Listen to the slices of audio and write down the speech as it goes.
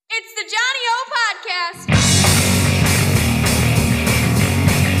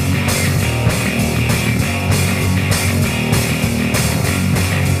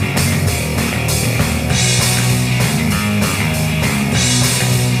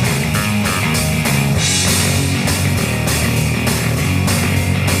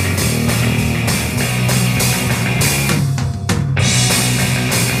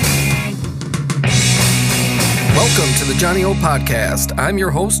Johnny O Podcast. I'm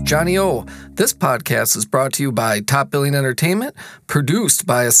your host, Johnny O. This podcast is brought to you by Top Billing Entertainment, produced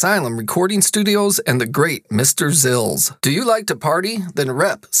by Asylum Recording Studios and the great Mr. Zills. Do you like to party? Then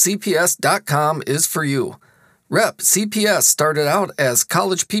RepCPS.com is for you. Rep CPS started out as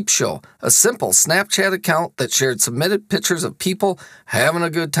College Peep Show, a simple Snapchat account that shared submitted pictures of people having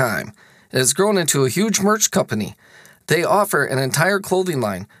a good time. It has grown into a huge merch company. They offer an entire clothing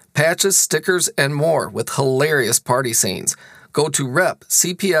line, patches, stickers, and more with hilarious party scenes. Go to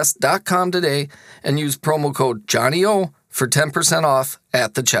repcps.com today and use promo code JohnnyO for 10% off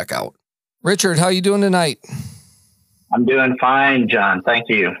at the checkout. Richard, how you doing tonight? I'm doing fine, John. Thank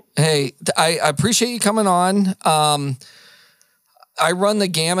you. Hey, I appreciate you coming on. I run the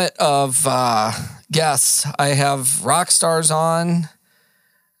gamut of guests. I have rock stars on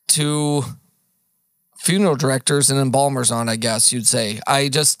to funeral directors and embalmers on, I guess you'd say. I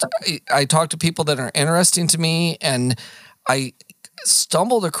talk to people that are interesting to me, and I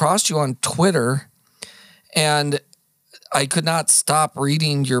stumbled across you on Twitter, and I could not stop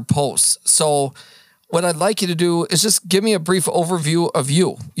reading your posts. So what I'd like you to do is just give me a brief overview of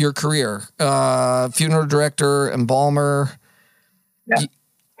you, your career, funeral director, embalmer. Yeah.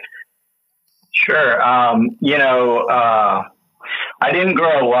 Sure. I didn't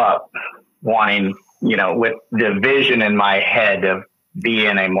grow up wanting, with the vision in my head of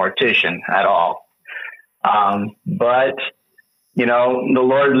being a mortician at all. But, the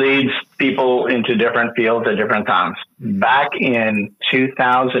Lord leads people into different fields at different times. Back in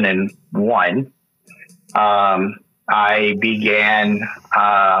 2001, I began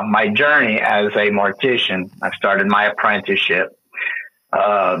my journey as a mortician. I started my apprenticeship.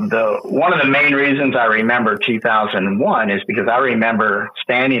 One of the main reasons I remember 2001 is because I remember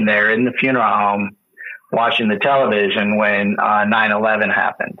standing there in the funeral home watching the television when 9/11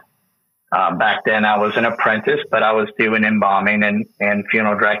 happened. Back then I was an apprentice, but I was doing embalming and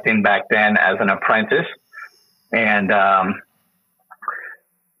funeral directing back then as an apprentice, and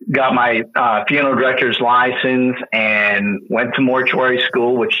got my funeral director's license and went to mortuary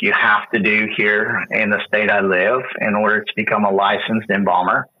school, which you have to do here in the state I live in order to become a licensed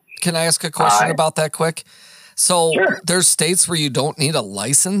embalmer. Can I ask a question about that quick? So Sure. There's states where you don't need a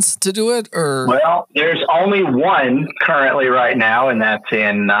license to do it, or? Well, there's only one currently right now, and that's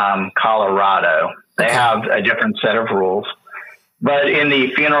in Colorado. They have a different set of rules. But in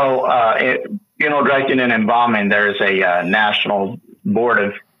the funeral directing and embalming, there's a national board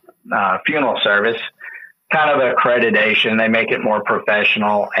of funeral service, kind of accreditation. They make it more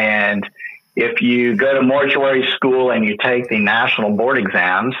professional. And if you go to mortuary school and you take the national board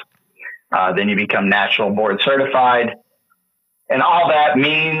exams, then you become national board certified. And all that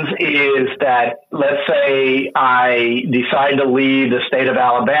means is that, let's say I decide to leave the state of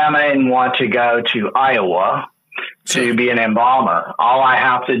Alabama and want to go to Iowa to be an embalmer. All I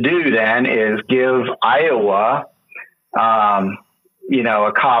have to do then is give Iowa,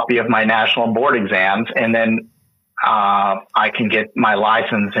 a copy of my national board exams, and then I can get my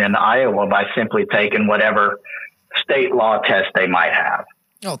license in Iowa by simply taking whatever state law test they might have.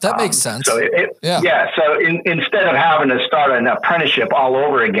 Oh, that makes sense. So So instead of having to start an apprenticeship all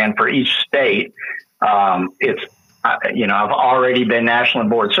over again for each state, I've already been national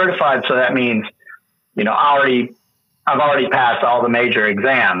board certified. So that means, I've already passed all the major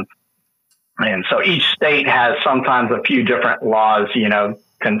exams. And so each state has sometimes a few different laws,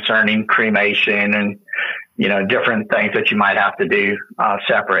 concerning cremation and, different things that you might have to do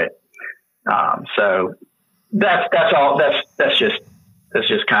separate. So that's all. That's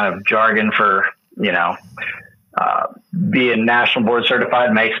just kind of jargon for, being national board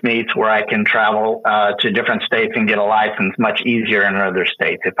certified makes me to where I can travel to different states and get a license much easier in other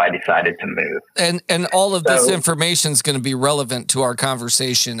states if I decided to move. And all of this information is going to be relevant to our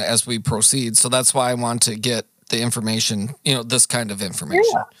conversation as we proceed. So that's why I want to get the information, this kind of information.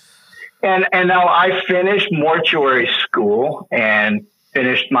 Yeah. And now I finished mortuary school and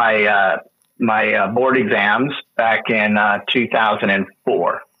finished my board exams back in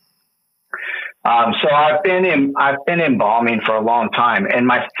 2004. So I've been embalming for a long time, and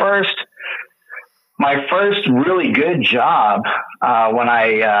my first really good job when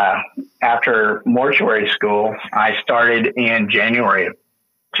after mortuary school, I started in January of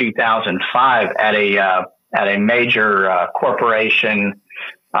 2005 at a major corporation.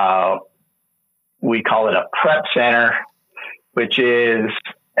 We call it a prep center, which is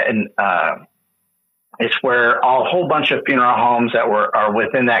it's where a whole bunch of funeral homes that are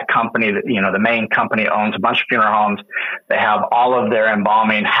within that company that, the main company owns a bunch of funeral homes. They have all of their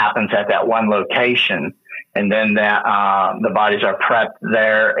embalming happens at that one location. And then the bodies are prepped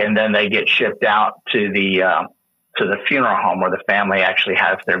there, and then they get shipped out to the to the funeral home where the family actually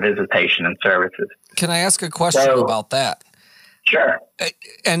has their visitation and services. Can I ask a question about that? Sure.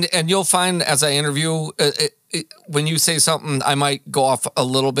 And you'll find as I interview, when you say something, I might go off a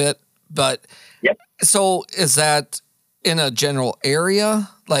little bit, but yep. So is that in a general area?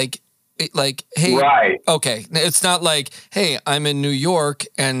 Like, hey, right. Okay. It's not like, hey, I'm in New York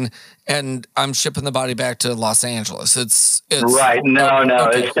and I'm shipping the body back to Los Angeles. It's right. No,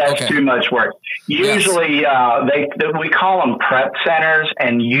 okay, that's too much work. Usually, we call them prep centers,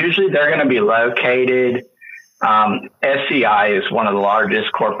 and usually they're going to be located. SCI is one of the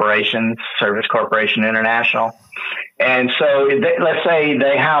largest corporations, Service Corporation International. And so let's say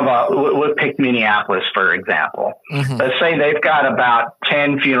they have we'll pick Minneapolis, for example. Mm-hmm. Let's say they've got about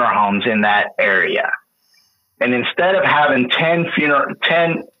 10 funeral homes in that area. And instead of having 10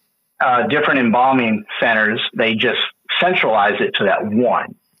 different embalming centers, they just centralize it to that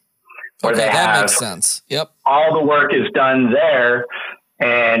one. Where that makes sense. Yep. All the work is done there.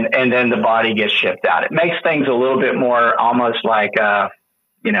 And then the body gets shipped out. It makes things a little bit more almost like,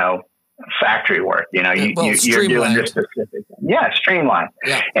 factory work. You're doing this specific thing. Yeah, streamlined.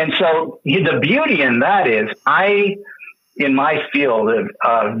 Yeah. And so the beauty in that is in my field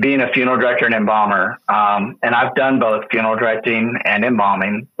of being a funeral director and embalmer, and I've done both funeral directing and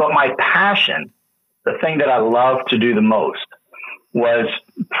embalming, but my passion, the thing that I love to do the most was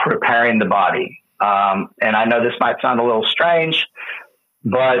preparing the body. And I know this might sound a little strange,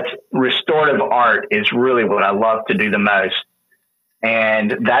 but restorative art is really what I love to do the most.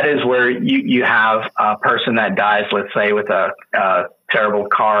 And that is where you have a person that dies, let's say, with a terrible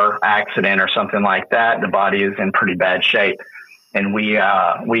car accident or something like that. The body is in pretty bad shape. And we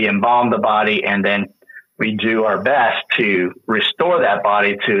embalm the body, and then we do our best to restore that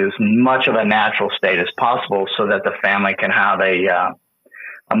body to as much of a natural state as possible so that the family can have a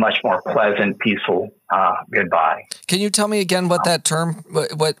much more pleasant, peaceful goodbye. Can you tell me again what that term,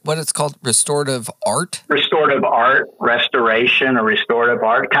 what it's called? Restorative art? Restorative art, restoration, or restorative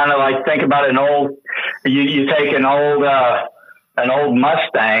art. Kind of like, think about you take an old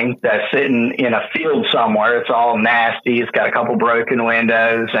Mustang that's sitting in a field somewhere. It's all nasty. It's got a couple broken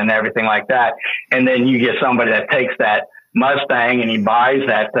windows and everything like that. And then you get somebody that takes that Mustang and he buys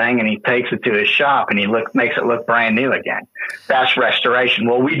that thing and he takes it to his shop and he makes it look brand new again. That's restoration.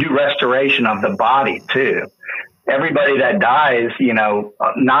 Well, we do restoration of the body too. Everybody that dies,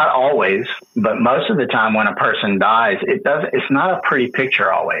 not always, but most of the time when a person dies, it's not a pretty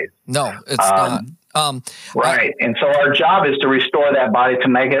picture always. No, it's not. Right. And so our job is to restore that body to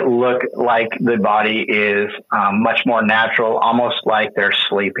make it look like the body is much more natural, almost like they're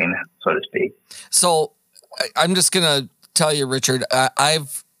sleeping, so to speak. So I'm just going to tell you, Richard,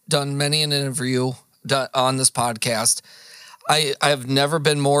 I've done many an interview on this podcast. I've never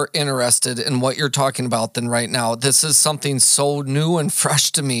been more interested in what you're talking about than right now. This is something so new and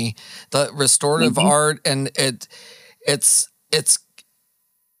fresh to me, the restorative art, and it's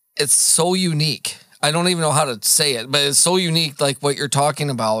so unique. I don't even know how to say it, but it's so unique, like what you're talking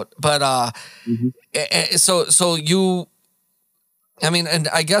about. But so you, I mean, and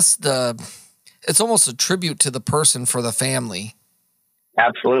I guess it's almost a tribute to the person for the family.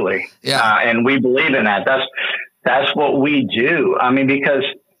 Absolutely. Yeah. And we believe in that. That's what we do. I mean, because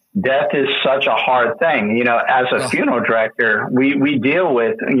death is such a hard thing. As a funeral director, we deal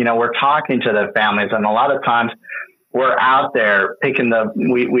with, we're talking to the families, and a lot of times we're out there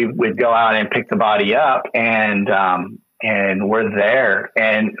we'd go out and pick the body up, and we're there,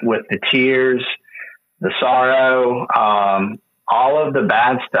 and with the tears, the sorrow, all of the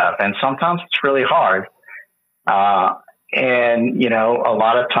bad stuff. And sometimes it's really hard. And, a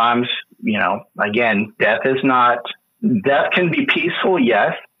lot of times, again, death can be peaceful,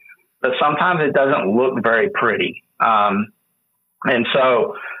 yes, but sometimes it doesn't look very pretty. And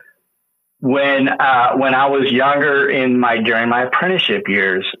so when I was younger during my apprenticeship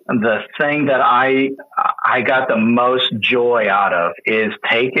years, the thing that I got the most joy out of is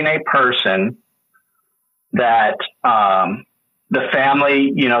taking a person that, the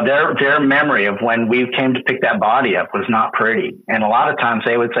family, their memory of when we came to pick that body up was not pretty. And a lot of times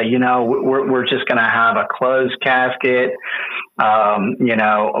they would say, we're just going to have a closed casket. Our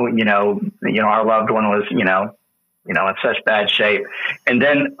loved one was, in such bad shape. And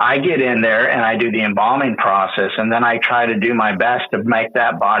then I get in there and I do the embalming process. And then I try to do my best to make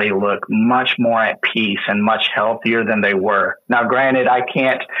that body look much more at peace and much healthier than they were. Now, granted, I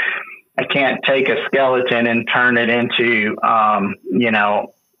can't take a skeleton and turn it into,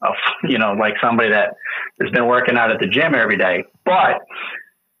 like somebody that has been working out at the gym every day. But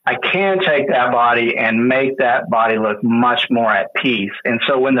I can take that body and make that body look much more at peace. And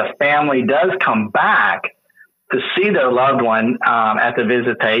so when the family does come back to see their loved one at the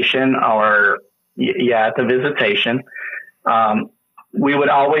visitation at the visitation, we would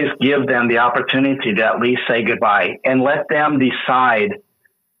always give them the opportunity to at least say goodbye and let them decide,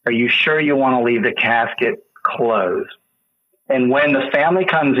 are you sure you want to leave the casket closed? And when the family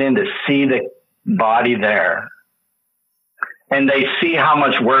comes in to see the body there, and they see how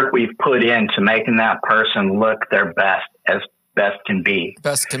much work we've put into making that person look their best, as best can be.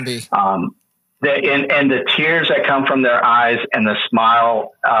 Best can be. And the tears that come from their eyes and the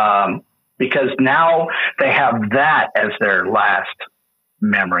smile, because now they have that as their last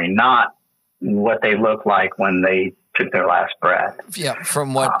memory, not what they look like when they took their last breath. Yeah,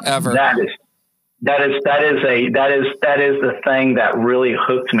 from whatever. That is the thing that really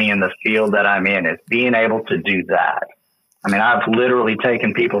hooked me in the field that I'm in, is being able to do that. I mean, I've literally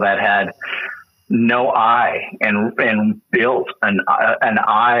taken people that had no eye and built an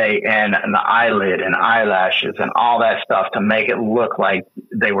eye and an eyelid and eyelashes and all that stuff to make it look like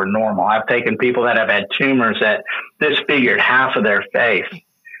they were normal. I've taken people that have had tumors that disfigured half of their face.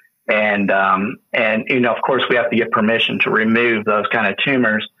 And, of course we have to get permission to remove those kind of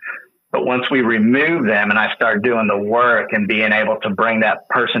tumors. But once we remove them and I start doing the work and being able to bring that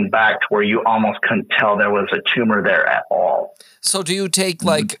person back to where you almost couldn't tell there was a tumor there at all. So do you take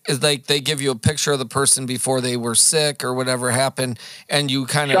like they give you a picture of the person before they were sick or whatever happened, and you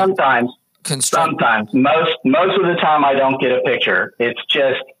kind of sometimes most of the time I don't get a picture. It's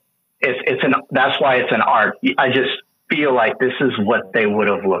just that's why it's an art. I just feel like this is what they would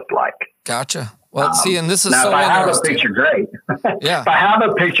have looked like. Gotcha. Well, see, and this is now, so if I have interesting. a picture, great. Yeah. If I have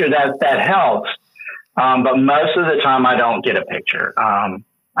a picture, that helps. But most of the time, I don't get a picture. I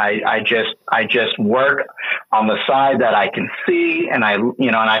just work on the side that I can see, and I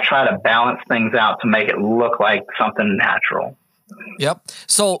try to balance things out to make it look like something natural. Yep.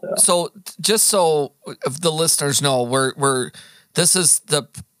 So just so the listeners know, we're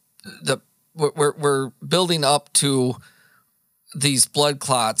building up to these blood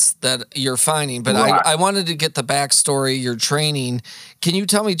clots that you're finding, but right. I wanted to get the backstory, your training. Can you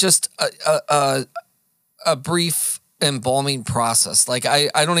tell me just a brief embalming process? Like I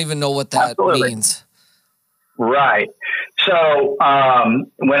don't even know what that means. Right. So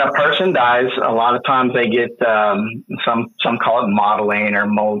when a person dies, a lot of times they get some call it modeling or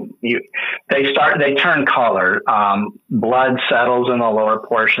mold. They turn color. Blood settles in the lower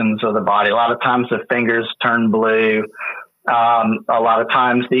portions of the body. A lot of times the fingers turn blue. A lot of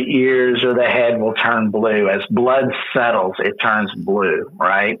times the ears or the head will turn blue. As blood settles, it turns blue,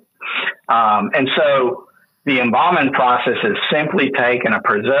 right? And so the embalming process is simply taking a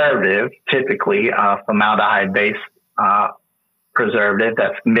preservative, typically formaldehyde-based preservative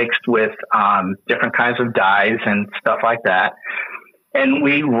that's mixed with different kinds of dyes and stuff like that. And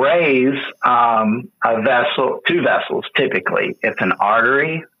we raise two vessels, typically. It's an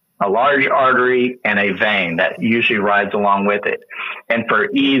artery, a large artery, and a vein that usually rides along with it. And for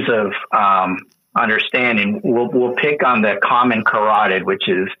ease of understanding, we'll pick on the common carotid, which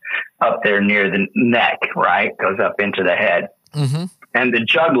is up there near the neck, right? Goes up into the head. Mm-hmm. And the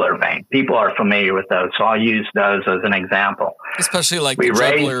jugular vein. People are familiar with those, so I'll use those as an example. Especially like the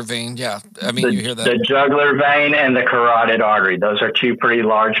jugular vein, yeah. I mean, you hear that. The jugular vein and the carotid artery. Those are two pretty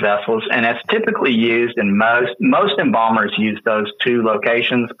large vessels, and it's typically used in most embalmers use those two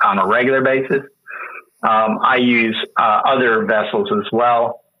locations on a regular basis. I use other vessels as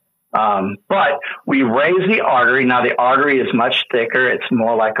well. But we raise the artery. Now, the artery is much thicker. It's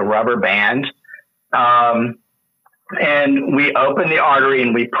more like a rubber band. And we open the artery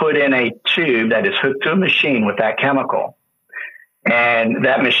and we put in a tube that is hooked to a machine with that chemical. And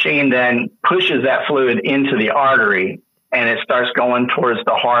that machine then pushes that fluid into the artery, and it starts going towards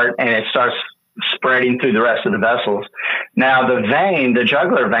the heart, and it starts spreading through the rest of the vessels. Now, the vein, the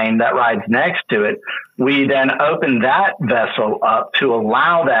jugular vein that rides next to it, we then open that vessel up to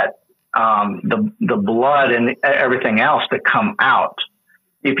allow that the blood and everything else to come out.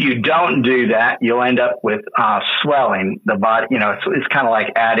 If you don't do that, you'll end up with swelling. The body, it's kind of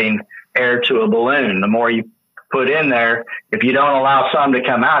like adding air to a balloon. The more you put in there, if you don't allow some to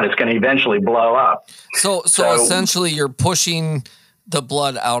come out, it's going to eventually blow up. So essentially, you're pushing the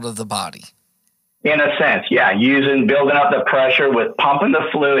blood out of the body. In a sense, yeah. Building up the pressure with pumping the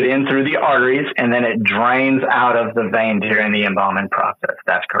fluid in through the arteries, and then it drains out of the vein during the embalming process.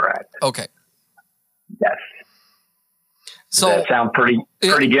 That's correct. Okay. Yes. So does that sound pretty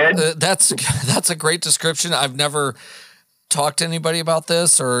good? That's a great description. I've never talked to anybody about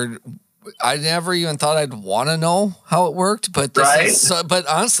this, or I never even thought I'd want to know how it worked. But but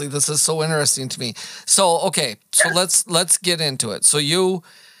honestly, this is so interesting to me. So okay, so let's get into it. So you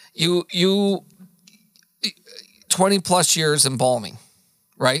 20 plus years embalming,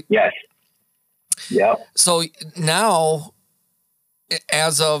 right? Yes. Yep. So now,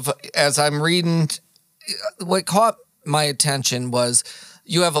 as I'm reading, what caught my attention was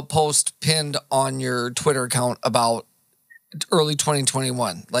you have a post pinned on your Twitter account about early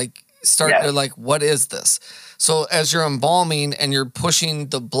 2021. Like, like, what is this? So as you're embalming and you're pushing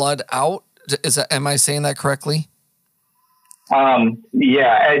the blood out, am I saying that correctly?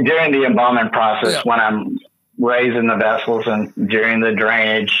 Yeah. During the embalming process, when I'm raising the vessels and during the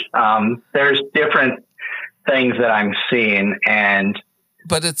drainage, there's different things that I'm seeing.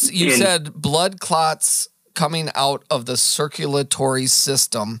 But you said blood clots coming out of the circulatory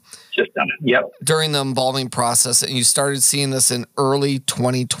system. Yep. During the embalming process, and you started seeing this in early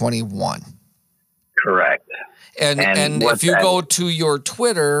 2021. Correct. And if you go to your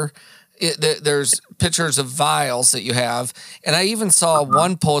Twitter, there's pictures of vials that you have. And I even saw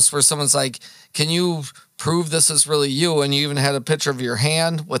one post where someone's like, can you prove this is really you? And you even had a picture of your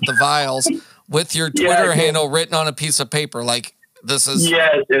hand with the vials with your Twitter handle written on a piece of paper. Like, this is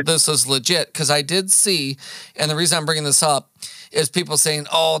legit. Because I did see, and the reason I'm bringing this up is people saying,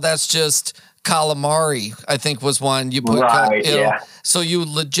 oh, that's just calamari, I think was one you put. So you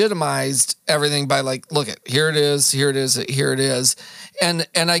legitimized everything by like, look, here it is, here it is, here it is. And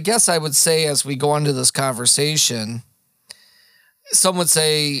I guess I would say, as we go into this conversation, some would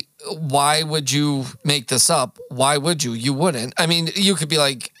say, why would you make this up? Why would you? You wouldn't. I mean, you could be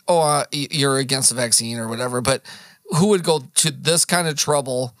like, oh, you're against the vaccine or whatever, but who would go to this kind of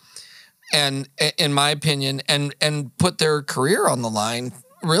trouble and, in my opinion, and put their career on the line,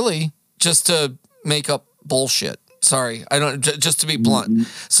 really, just to make up bullshit? Sorry, I don't. Just to be blunt.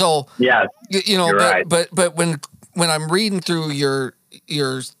 So you know, but when I'm reading through your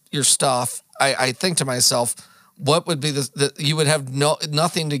stuff, I think to myself, what would be you would have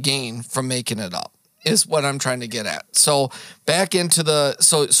nothing to gain from making it up, is what I'm trying to get at. So back into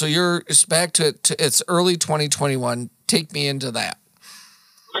so you're back to it's early 2021. Take me into that.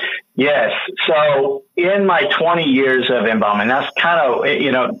 Yes. So in my 20 years of embalming, that's kind of,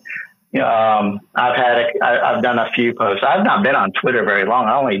 I've done a few posts. I've not been on Twitter very long.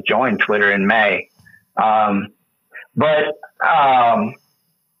 I only joined Twitter in May.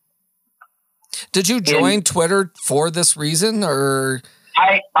 Did you join Twitter for this reason, or?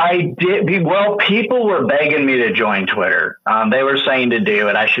 I did. Well, people were begging me to join Twitter. They were saying to do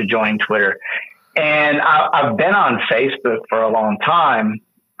it. I should join Twitter. And I've been on Facebook for a long time.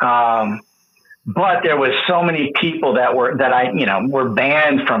 But there was so many people that were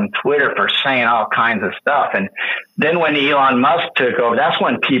banned from Twitter for saying all kinds of stuff. And then when Elon Musk took over, that's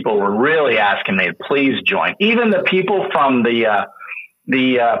when people were really asking me to please join. Even the people from the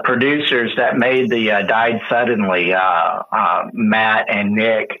producers that made the Died Suddenly, Matt and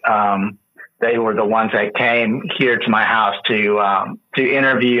Nick, they were the ones that came here to my house to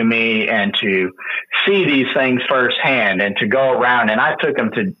interview me and to see these things firsthand and to go around. And I took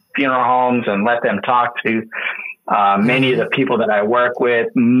them to funeral homes and let them talk to many of the people that I work with,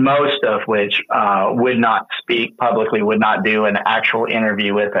 most of which would not speak publicly, would not do an actual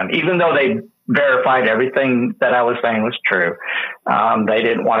interview with them, even though they verified everything that I was saying was true. They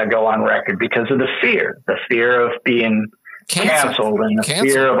didn't want to go on record because of the fear of being canceled and the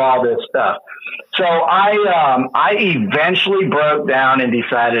fear of all this stuff. So I eventually broke down and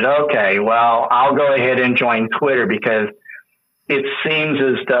decided, okay, well, I'll go ahead and join Twitter because it seems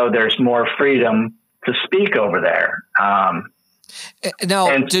as though there's more freedom to speak over there.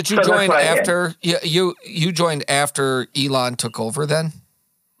 Now, did you join after you joined after Elon took over then?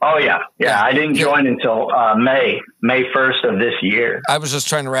 Oh yeah. I didn't join until May 1st of this year. I was just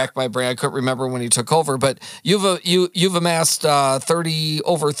trying to rack my brain. I couldn't remember when he took over, but you've amassed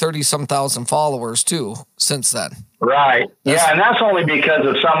over 30 some thousand followers too since then. Right. And that's only because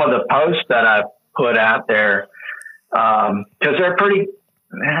of some of the posts that I put out there, because they're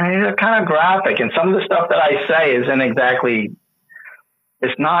kind of graphic, and some of the stuff that I say isn't exactly.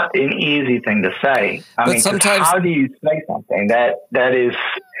 It's not an easy thing to say. I mean, sometimes, how do you say something that is,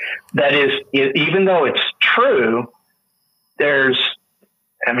 even though it's true,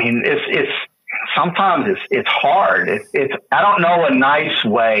 sometimes it's hard. I don't know a nice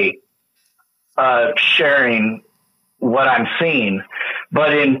way of sharing what I'm seeing,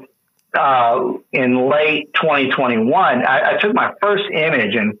 but in late 2021, I took my first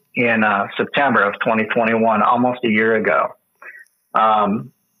image in September of 2021, almost a year ago.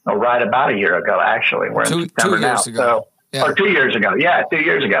 Right about a year ago, actually. We're in September now. Or 2 years ago. Yeah, 2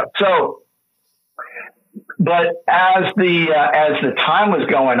 years ago. So, but as the time was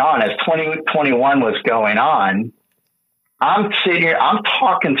going on, as 2021 was going on, I'm sitting here, I'm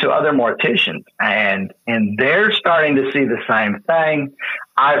talking to other morticians, and they're starting to see the same thing.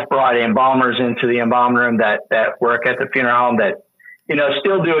 I've brought embalmers into the embalming room that work at the funeral home that,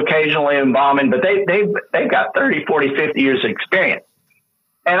 still do occasionally embalming, but they've got 30, 40, 50 years of experience.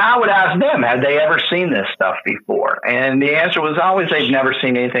 And I would ask them, have they ever seen this stuff before? And the answer was always they've never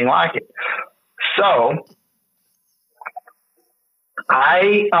seen anything like it. So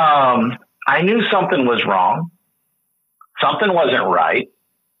I knew something was wrong. Something wasn't right.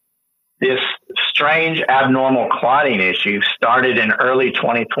 This strange abnormal clotting issue started in early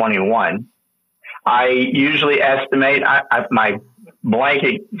 2021. I usually estimate, my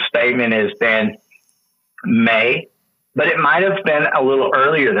blanket statement has been May, but it might have been a little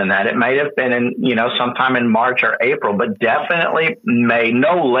earlier than that. It might have been in, sometime in March or April, but definitely May,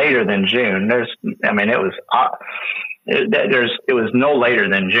 no later than June. It was no later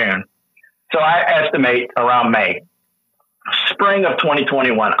than June. So I estimate around May. Spring of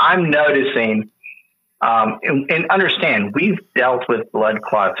 2021, I'm noticing, and understand, we've dealt with blood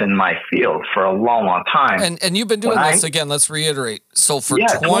clots in my field for a long, long time. And you've been doing this, again, let's reiterate. So for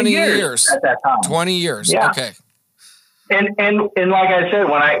 20 years at that time. 20 years. Yeah. Okay. And like I said,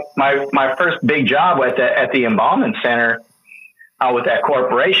 when my first big job at the embalming center, with that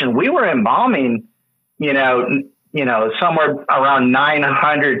corporation, we were embalming, somewhere around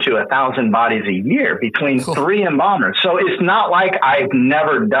 900 to 1,000 bodies a year between three embalmers. So it's not like I've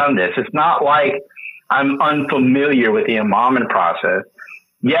never done this. It's not like I'm unfamiliar with the embalming process.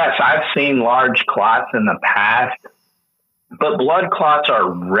 Yes, I've seen large clots in the past, but blood clots are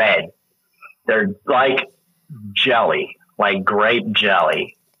red. They're like jelly, like grape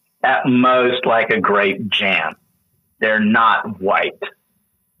jelly, at most like a grape jam. They're not white.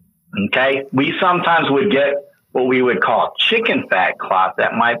 Okay. We sometimes would get what we would call chicken fat clot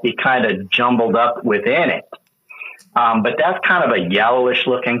that might be kind of jumbled up within it. But that's kind of a yellowish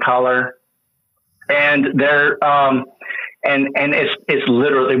looking color. And they're, and it's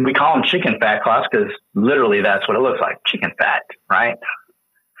literally, we call them chicken fat clots because literally that's what it looks like, chicken fat, right?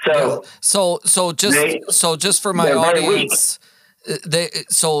 So, so just for my audience,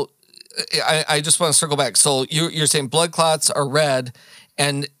 I just want to circle back. So you're saying blood clots are red,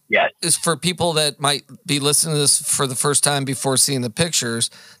 and yes, is for people that might be listening to this for the first time before seeing the pictures,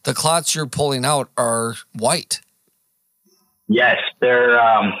 the clots you're pulling out are white. Yes, they're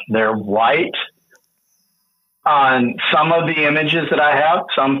white. On some of the images that I have,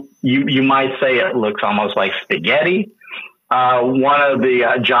 some you might say it looks almost like spaghetti. One of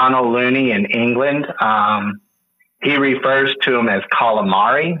the John O'Looney in England, he refers to them as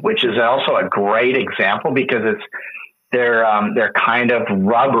calamari, which is also a great example because they're kind of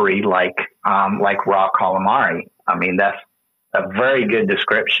rubbery like raw calamari. I mean, that's a very good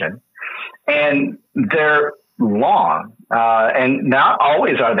description. And they're long, and not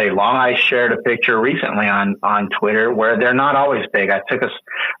always are they long. I shared a picture recently on Twitter where they're not always big. I took a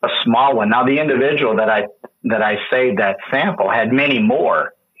small one. Now the individual that I saved that sample had many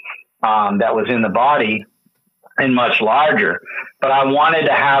more that was in the body and much larger. But I wanted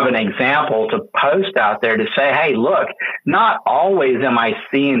to have an example to post out there to say, hey, look, not always am I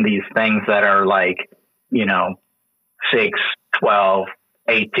seeing these things that are like, 6, 12,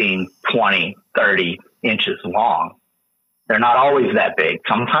 18, 20, 30 inches long. They're not always that big.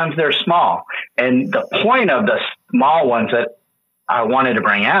 Sometimes they're small. And the point of the small ones that I wanted to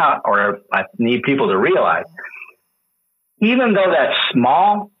bring out, or I need people to realize, even though that's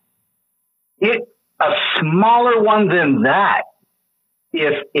small, a smaller one than that,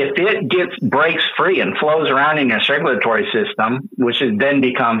 if it breaks free and flows around in your circulatory system, which it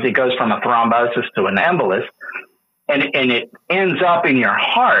goes from a thrombosis to an embolus, and it ends up in your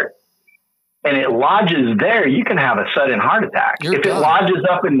heart, and it lodges there, you can have a sudden heart attack. If it lodges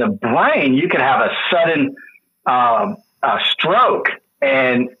up in the brain, you can have a sudden stroke.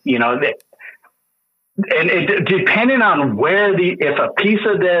 And, depending on if a piece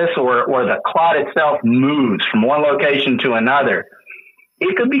of this or the clot itself moves from one location to another,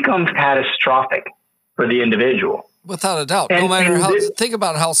 it could become catastrophic for the individual. Without a doubt. Think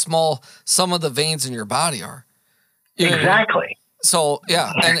about how small some of the veins in your body are. Exactly. So,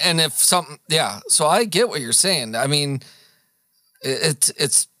 yeah. And if something, so I get what you're saying. I mean,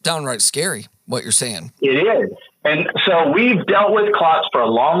 it's downright scary what you're saying. It is. And so we've dealt with clots for a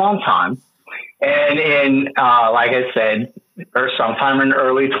long, long time. And in, like I said, or sometime in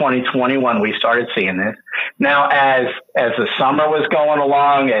early 2021, we started seeing this. Now, as the summer was going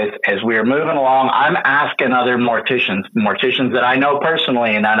along, as we were moving along, I'm asking other morticians that I know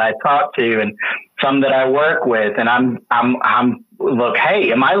personally and that I talk to, and some that I work with, and I'm look,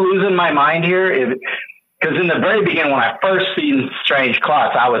 hey, am I losing my mind here? Because in the very beginning, when I first seen strange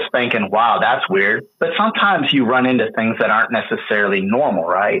clots, I was thinking, wow, that's weird. But sometimes you run into things that aren't necessarily normal,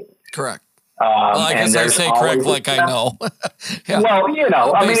 right? Correct. Well, I guess I say correct like I know. Yeah. Well, it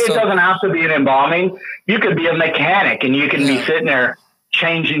doesn't have to be an embalming. You could be a mechanic and you can be sitting there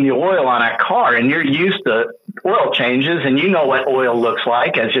changing the oil on a car, and you're used to oil changes, and you know what oil looks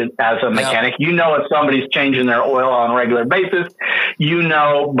like as a mechanic. You know if somebody's changing their oil on a regular basis. You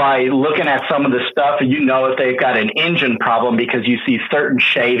know by looking at some of the stuff, you know if they've got an engine problem because you see certain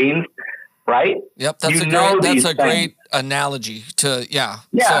shavings, right? Yep, that's a great analogy to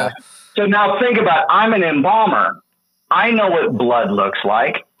So now think about, I'm an embalmer. I know what blood looks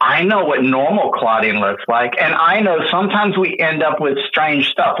like. I know what normal clotting looks like. And I know sometimes we end up with strange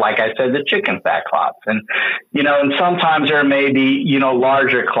stuff. Like I said, the chicken fat clots. And, and sometimes there may be,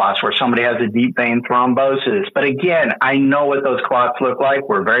 larger clots where somebody has a deep vein thrombosis. But again, I know what those clots look like.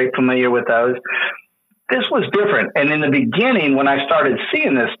 We're very familiar with those. This was different. And in the beginning, when I started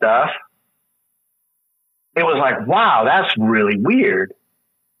seeing this stuff, it was like, wow, that's really weird.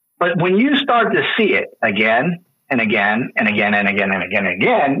 But when you start to see it again and again and again and again and again and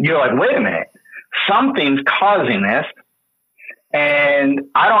again, you're like, wait a minute, something's causing this. And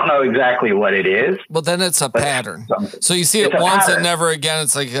I don't know exactly what it is. Well, then it's a pattern. So you see it once and never again.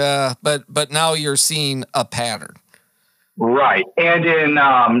 It's like, but now you're seeing a pattern. Right. And in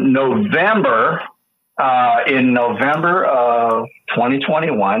November of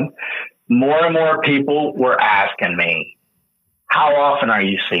 2021, more and more people were asking me, how often are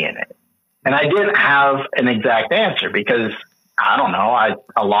you seeing it? And I didn't have an exact answer because I don't know,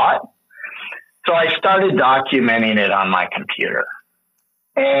 a lot. So I started documenting it on my computer.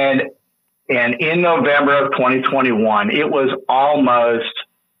 And in November of 2021, it was almost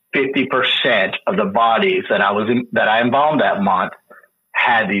 50% of the bodies that I embalmed that month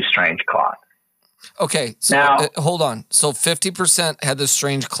had these strange clots. Okay, so now, hold on. So 50% had the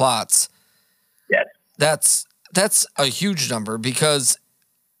strange clots. Yes. That's a huge number because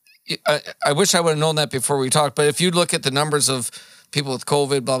I wish I would have known that before we talked. But if you look at the numbers of people with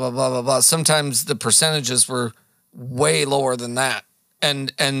COVID, blah, blah, blah, blah, blah, sometimes the percentages were way lower than that.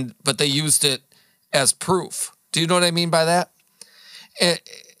 But they used it as proof. Do you know what I mean by that?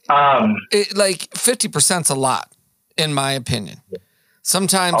 Like 50% is a lot, in my opinion.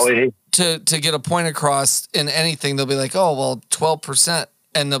 Sometimes to get a point across in anything, they'll be like, oh, well, 12%.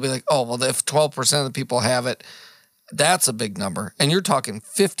 And they'll be like, oh, well, if 12% of the people have it, that's a big number. And you're talking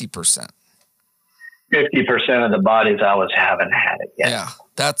 50%. 50% of the bodies I was haven't had it yet. Yeah,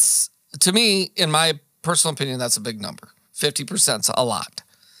 that's, to me, in my personal opinion, that's a big number. 50% is a lot.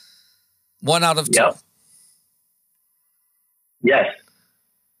 1 out of 2. Yep. Yes.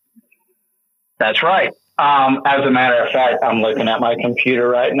 That's right. As a matter of fact, I'm looking at my computer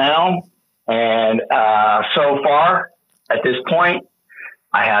right now. And so far, at this point,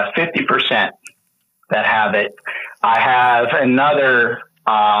 I have 50% that have it. I have another,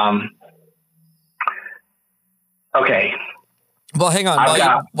 okay. Well, hang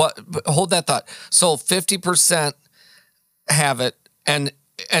on. Hold that thought. So 50% have it. And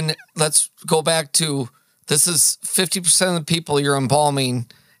let's go back to, this is 50% of the people you're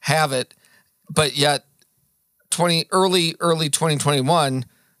embalming have it, but yet early 2021,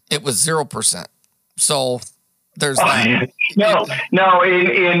 it was 0%. So there's that. No.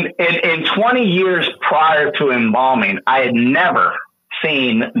 In 20 years prior to embalming, I had never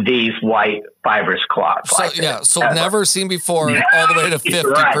seen these white fibrous clots. So never seen before, all the way to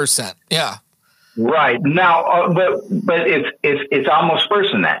 50%. Right. Yeah. Right. Now, but it's almost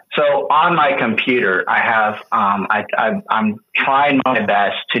worse than that. So on my computer, I have I'm trying my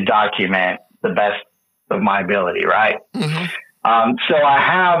best to document the best of my ability. Right. Mm-hmm. So I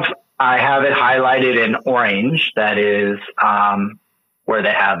have it highlighted in orange. That is where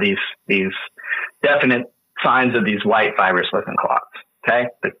they have these definite signs of these white fibrous looking clots. Okay.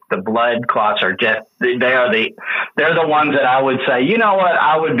 The blood clots are they're the ones that I would say, you know what,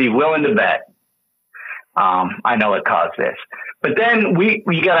 I would be willing to bet. I know it caused this, but then we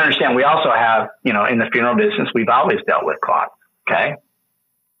got to understand, we also have, in the funeral business, we've always dealt with clots. Okay.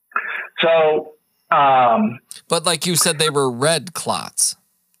 So, but like you said, they were red clots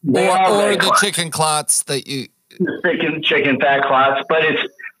or the chicken clots that you chicken fat clots, but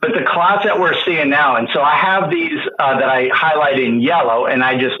the clots that we're seeing now. And so I have these, that I highlight in yellow, and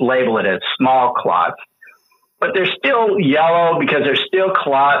I just label it as small clots, but they're still yellow because they're still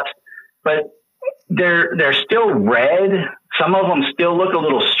clots, but they're still red. Some of them still look a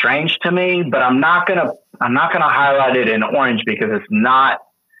little strange to me, but I'm not gonna highlight it in orange because it's not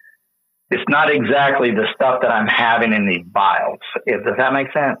exactly the stuff that I'm having in these vials. Does that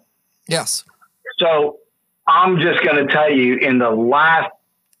make sense? Yes. So I'm just going to tell you, in the last,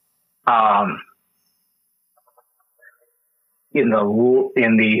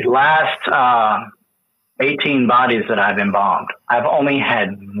 18 bodies that I've embalmed, I've only had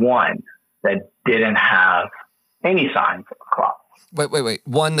one that didn't have any signs of clots. Wait.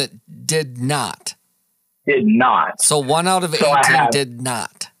 One that did not. Did not. So 1 out of 18 did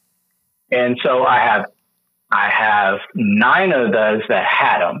not. And so I have 9 of those that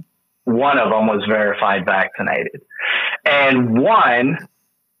had them. One of them was verified vaccinated. And one,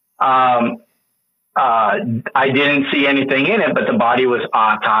 I didn't see anything in it, but the body was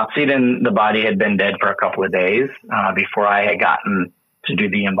autopsied and the body had been dead for a couple of days before I had gotten to do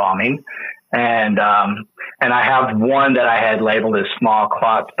the embalming. And I have one that I had labeled as small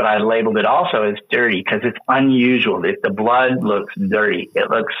clots, but I labeled it also as dirty because it's unusual. If the blood looks dirty,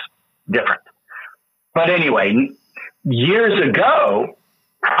 it looks different. But anyway, years ago,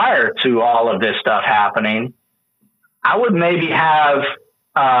 prior to all of this stuff happening, I would maybe have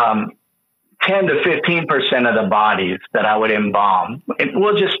 10 to 15% of the bodies that I would embalm.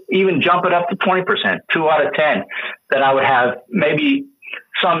 We'll just even jump it up to 20%, 2 out of 10, that I would have maybe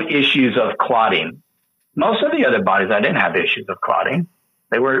some issues of clotting. Most of the other bodies, I didn't have issues of clotting.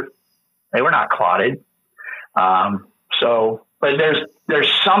 They were not clotted. But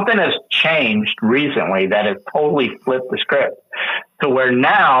there's something has changed recently that has totally flipped the script to where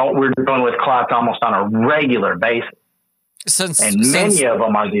now we're dealing with clots almost on a regular basis. Many of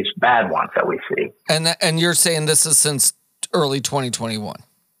them are these bad ones that we see. And you're saying this is since early 2021.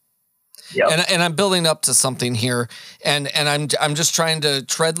 Yep. And I'm building up to something here, and I'm just trying to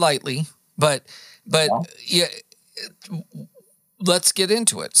tread lightly, but yeah, let's get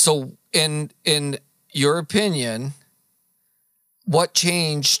into it. So in your opinion, what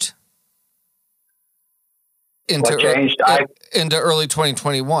changed into early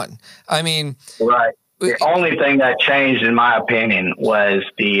 2021? I mean, right. The only thing that changed, in my opinion, was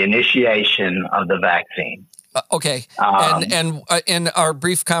the initiation of the vaccine. Okay. And in our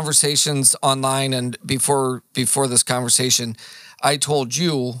brief conversations online and before this conversation, I told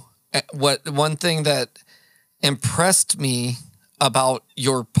you one thing that impressed me about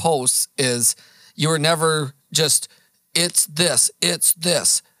your posts is you were never just, it's this.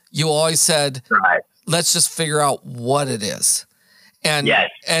 You always said, right, let's just figure out what it is. And,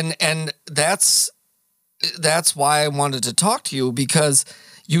 yes. and that's why I wanted to talk to you, because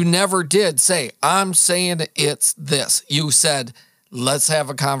you never did say, I'm saying it's this. You said, let's have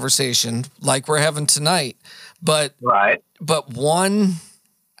a conversation like we're having tonight. But 1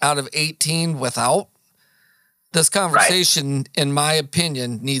 out of 18 without, this conversation, in my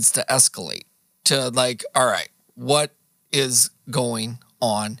opinion, needs to escalate to like, all right, what is going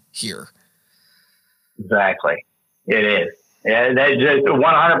on here? Exactly. It is. Yeah, that's just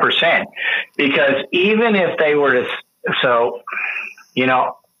 100%. Because even if they were to,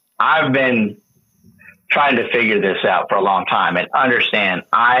 I've been trying to figure this out for a long time and understand.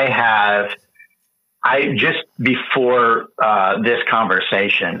 I just before this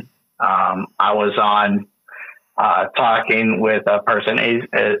conversation, I was on talking with a person is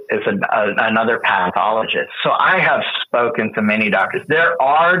another pathologist. So I have spoken to many doctors. There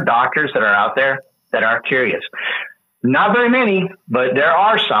are doctors that are out there that are curious. Not very many, but there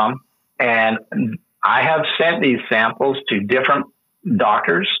are some. And I have sent these samples to different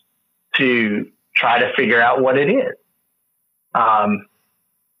doctors to try to figure out what it is.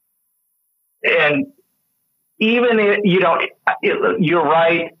 And even if, you're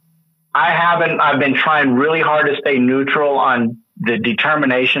right. I've been trying really hard to stay neutral on the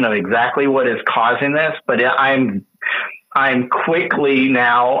determination of exactly what is causing this, but I'm quickly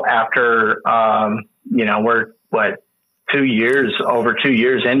now after, we're over 2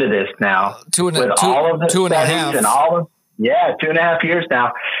 years into this now, all of the 2.5 and all of 2.5 years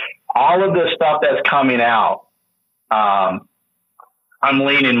now, all of the stuff that's coming out, I'm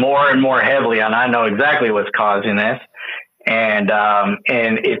leaning more and more heavily on. I know exactly what's causing this. And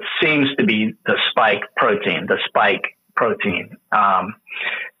it seems to be the spike protein.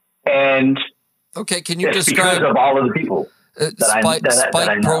 And okay, can you describe because of all of the people spike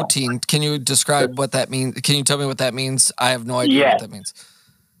protein? Can you describe what that means? Can you tell me what that means? I have no idea what that means.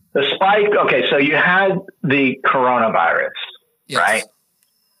 The spike. Okay, so you had the coronavirus, right?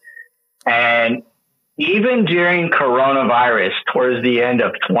 And even during coronavirus, towards the end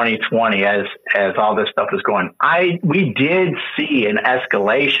of 2020, as all this stuff was going, we did see an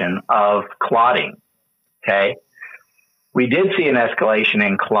escalation of clotting. Okay, we did see an escalation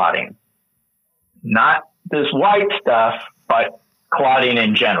in clotting, not this white stuff, but clotting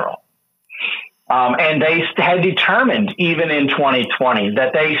in general. And they had determined even in 2020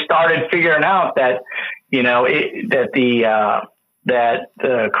 that they started figuring out that that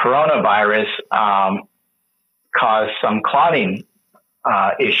the coronavirus caused some clotting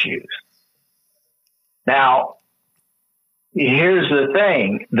issues. Now, here's the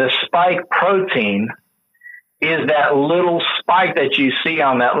thing. The spike protein is that little spike that you see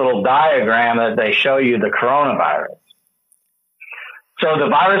on that little diagram that they show you the coronavirus. So the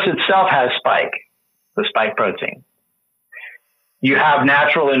virus itself has the spike protein. You have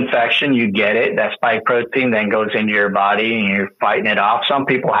natural infection, you get it, that spike protein then goes into your body and you're fighting it off. Some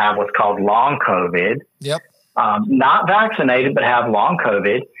people have what's called long COVID. Yep. Not vaccinated, but have long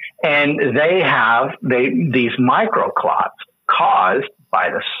COVID. And they have these microclots caused by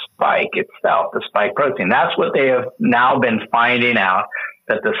the spike itself, the spike protein. That's what they have now been finding out,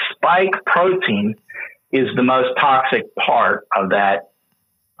 that the spike protein is the most toxic part of that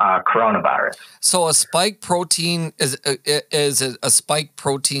coronavirus. So a spike protein, is it a spike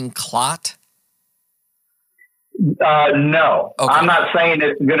protein clot? No, okay. I'm not saying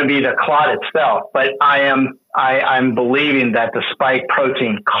it's going to be the clot itself, but I'm believing that the spike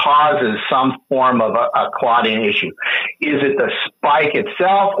protein causes some form of a clotting issue. Is it the spike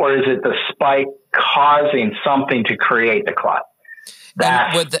itself, or is it the spike causing something to create the clot?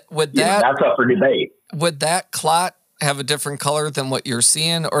 That's up for debate. Would that clot have a different color than what you're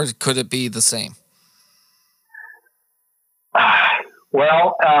seeing, or could it be the same?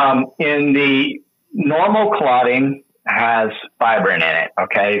 Well, in the normal clotting has fibrin in it.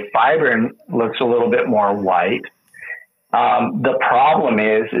 Okay. Fibrin looks a little bit more white. The problem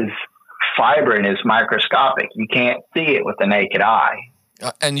is fibrin is microscopic. You can't see it with the naked eye.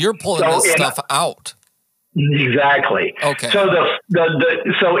 And you're pulling this stuff out. Exactly. Okay. So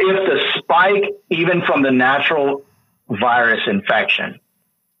so if the spike, even from the natural virus infection,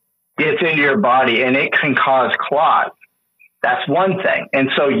 gets into your body and it can cause clots, that's one thing.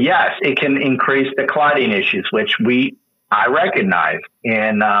 And so, yes, it can increase the clotting issues, which I recognized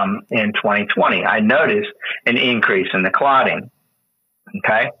in 2020. I noticed an increase in the clotting.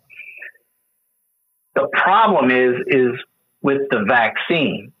 Okay. The problem is with the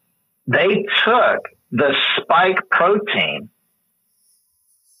vaccine, they took the spike protein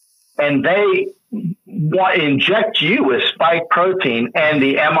and they inject you with spike protein and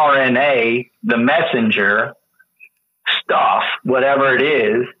the mRNA, the messenger stuff, whatever it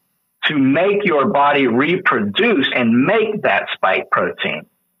is, to make your body reproduce and make that spike protein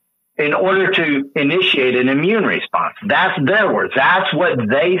in order to initiate an immune response. That's their words. That's what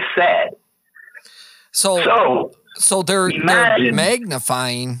they said. So they're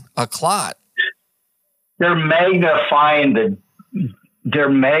magnifying a clot. They're magnifying the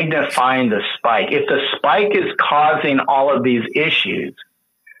spike. If the spike is causing all of these issues,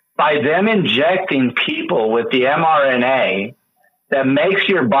 by them injecting people with the mRNA that makes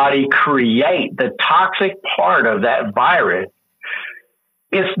your body create the toxic part of that virus,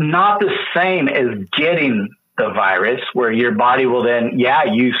 it's not the same as getting the virus, where your body will then,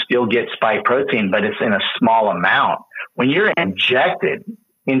 you still get spike protein, but it's in a small amount. When you're injected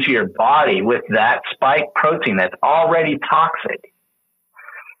into your body with that spike protein that's already toxic,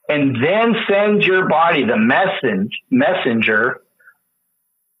 and then send your body the messenger,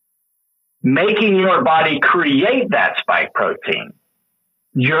 making your body create that spike protein.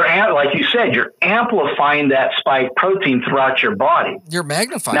 Like you said, you're amplifying that spike protein throughout your body. You're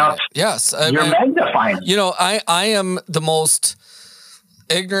magnifying it. Yes. You're magnifying it. You know, I am the most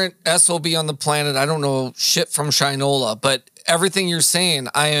ignorant SOB on the planet. I don't know shit from Shinola, but everything you're saying,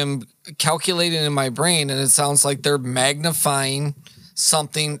 I am calculating in my brain, and it sounds like they're magnifying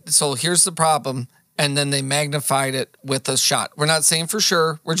something. So here's the problem. And then they magnified it with a shot. We're not saying for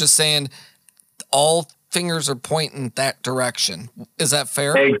sure. We're just saying all fingers are pointing that direction. Is that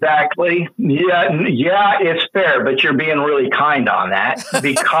fair? Exactly. Yeah, it's fair, but you're being really kind on that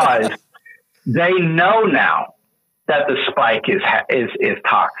because they know now that the spike is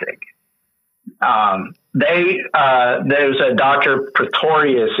toxic. There's a Dr.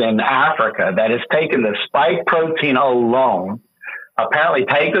 Pretorius in Africa that has taken the spike protein alone, apparently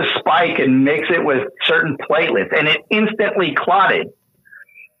take the spike and mix it with certain platelets, and it instantly clotted.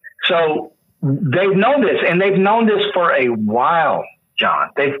 So they've known this, and they've known this for a while, John.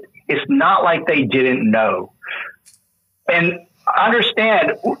 It's not like they didn't know. And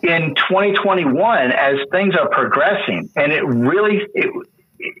understand, in 2021, as things are progressing, and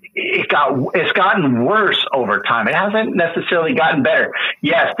it's gotten worse over time. It hasn't necessarily gotten better.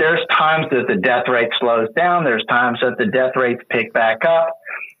 Yes, there's times that the death rate slows down. There's times that the death rates pick back up.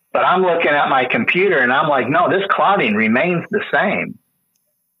 But I'm looking at my computer, and I'm like, no, this clotting remains the same.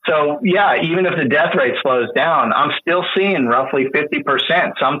 So yeah, even if the death rate slows down, I'm still seeing roughly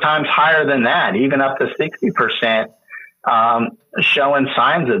 50%, sometimes higher than that, even up to 60%, showing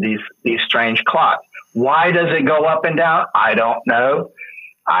signs of these strange clots. Why does it go up and down? I don't know.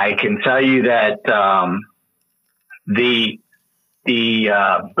 I can tell you that the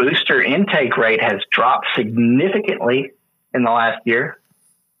booster intake rate has dropped significantly in the last year.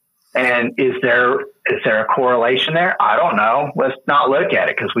 And is there a correlation there? I don't know. Let's not look at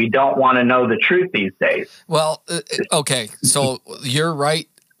it because we don't want to know the truth these days. Well, okay. So you're right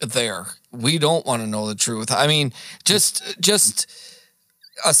there. We don't want to know the truth. I mean, just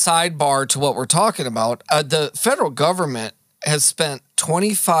a sidebar to what we're talking about. The federal government has spent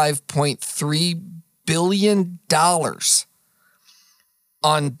 $25.3 billion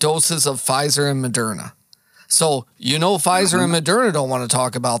on doses of Pfizer and Moderna. So, Pfizer and Moderna don't want to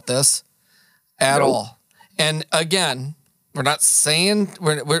talk about this at all. And again, we're not saying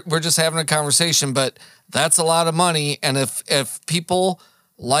we're just having a conversation, but that's a lot of money. And if people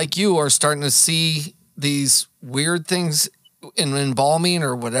like you are starting to see these weird things in embalming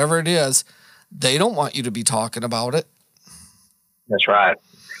or whatever it is, they don't want you to be talking about it. That's right.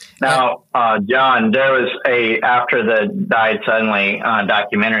 Now, John, there was after the Died Suddenly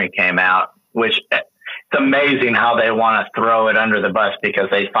documentary came out, which it's amazing how they want to throw it under the bus because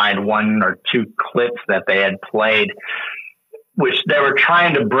they find one or two clips that they had played, which they were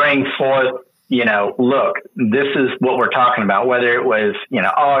trying to bring forth, look, this is what we're talking about, whether it was,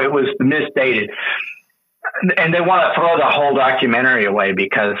 it was misdated. And they want to throw the whole documentary away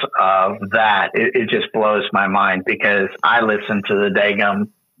because of that. It just blows my mind because I listen to the daggum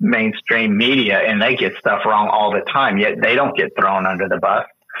mainstream media and they get stuff wrong all the time, yet they don't get thrown under the bus.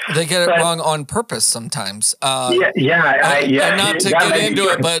 They get it wrong on purpose sometimes. And not to get into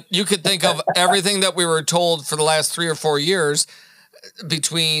it, but you could think of everything that we were told for the last 3 or 4 years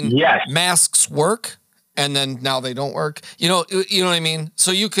between masks work and then now they don't work. You know what I mean?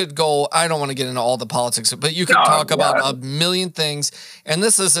 So you could go, I don't want to get into all the politics, but you could talk about a million things. And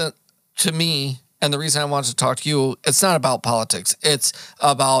this isn't, to me, and the reason I wanted to talk to you, it's not about politics. It's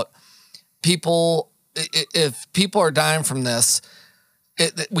about people. If people are dying from this,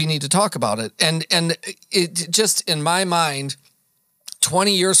 we need to talk about it. And it just, in my mind,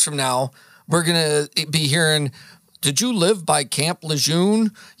 20 years from now, we're going to be hearing, did you live by Camp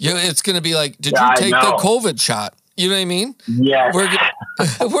Lejeune? It's going to be like, did you take the COVID shot? You know what I mean? Yeah.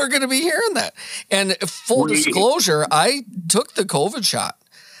 We're going to be hearing that. And full disclosure, I took the COVID shot.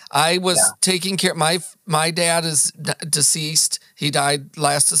 I was taking care. My dad is deceased. He died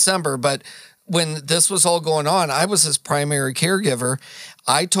last December. But when this was all going on, I was his primary caregiver.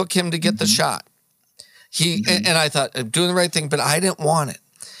 I took him to get the shot. And I thought, I'm doing the right thing, but I didn't want it.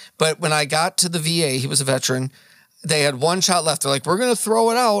 But when I got to the VA, he was a veteran. They had one shot left. They're like, we're going to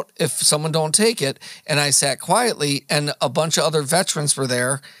throw it out if someone don't take it. And I sat quietly, and a bunch of other veterans were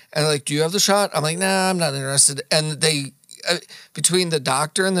there. And they're like, do you have the shot? I'm like, nah, I'm not interested. And they, between the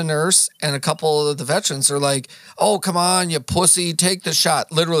doctor and the nurse and a couple of the veterans are like, oh, come on, you pussy, take the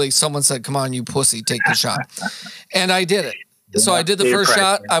shot. Literally, someone said, come on, you pussy, take the shot. And I did it. So I did the first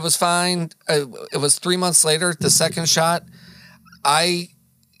shot. I was fine. It was 3 months later, the second shot. I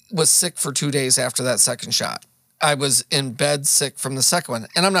was sick for 2 days after that second shot. I was in bed sick from the second one.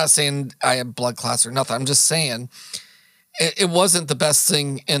 And I'm not saying I had blood clots or nothing. I'm just saying it wasn't the best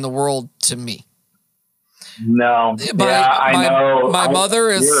thing in the world to me. No. I know. My mother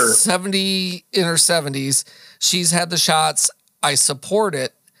is 70, in her 70s. She's had the shots. I support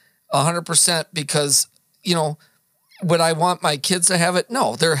it 100% because, would I want my kids to have it?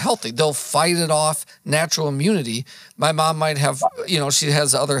 No, they're healthy. They'll fight it off, natural immunity. My mom might have, she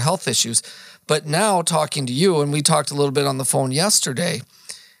has other health issues. But now talking to you, and we talked a little bit on the phone yesterday,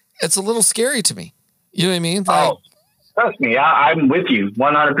 it's a little scary to me. You know what I mean? Trust me, I'm with you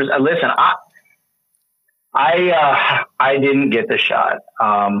 100%. Listen, I didn't get the shot.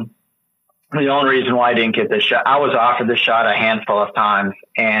 The only reason why I didn't get the shot, I was offered the shot a handful of times,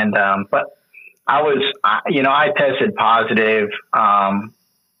 and but I tested positive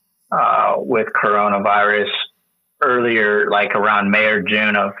with coronavirus earlier, like around May or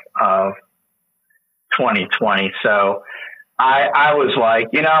June of 2020. So I was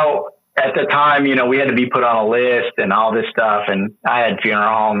like, at the time, we had to be put on a list and all this stuff. And I had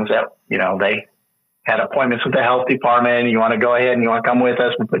funeral homes that, they had appointments with the health department. You want to go ahead and you want to come with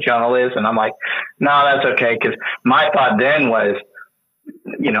us? We'll put you on a list. And I'm like, no, that's okay. Cause my thought then was,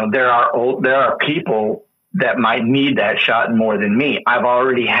 there are people that might need that shot more than me. I've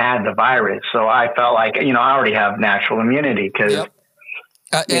already had the virus. So I felt like, I already have natural immunity because,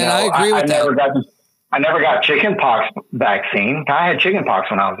 and I agree with that. I never got chickenpox vaccine. I had chickenpox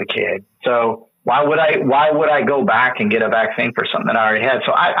when I was a kid. So why would I go back and get a vaccine for something that I already had?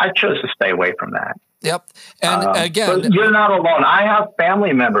 So I chose to stay away from that. Yep. And again, but you're not alone. I have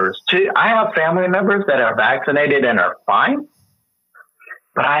family members too. I have family members that are vaccinated and are fine,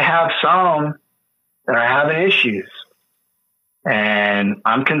 but I have some that are having issues, and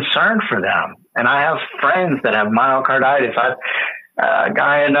I'm concerned for them. And I have friends that have myocarditis.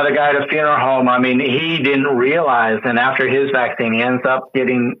 Another guy at a funeral home. I mean, he didn't realize, and after his vaccine, he ends up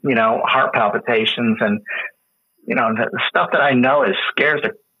getting, heart palpitations, and the stuff that I know scares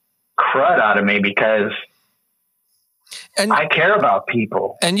the crud out of me because I care about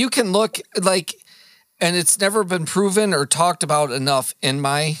people. And you can look and it's never been proven or talked about enough, in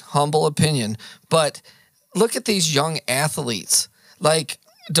my humble opinion. But look at these young athletes like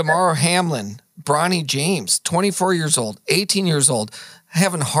Damar Hamlin, Bronny James, 24 years old, 18 years old,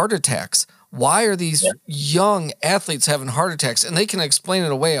 having heart attacks. Why are these young athletes having heart attacks? And they can explain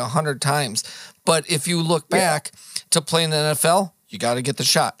it away 100 times. But if you look back to play in the NFL, you got to get the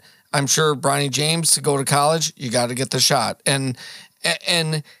shot. I'm sure Bronny James, to go to college, you got to get the shot. And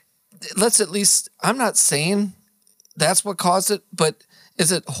let's at least, I'm not saying that's what caused it, but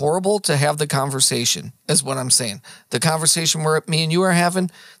is it horrible to have the conversation, is what I'm saying. The conversation where me and you are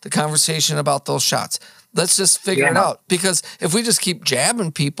having, the conversation about those shots. Let's just figure it out. Because if we just keep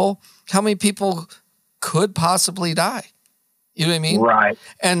jabbing people, how many people could possibly die? You know what I mean? Right.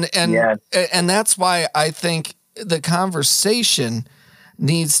 And that's why I think the conversation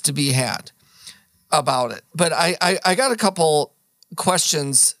needs to be had about it. But I got a couple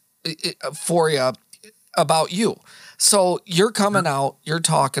questions for you about you. So you're coming out, you're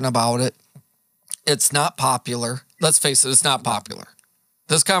talking about it. It's not popular. Let's face it, it's not popular.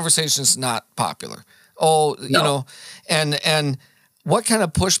 This conversation is not popular. And what kind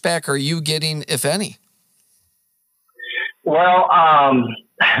of pushback are you getting, if any? Well,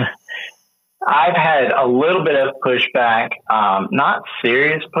 I've had a little bit of pushback, not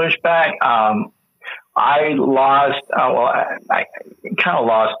serious pushback. I kind of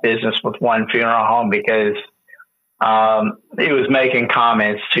lost business with one funeral home because it was making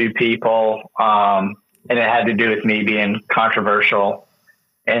comments to people, and it had to do with me being controversial.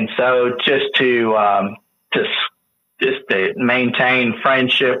 And so just to maintain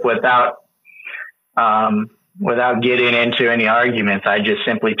friendship without getting into any arguments, I just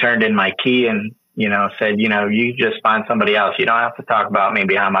simply turned in my key and, said, you just find somebody else. You don't have to talk about me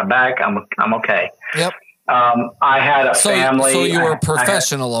behind my back. I'm okay. Yep. I had a family. So you were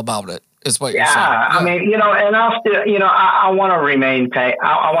professional about it, is what you're saying. Yeah. I mean, and I'll still, I want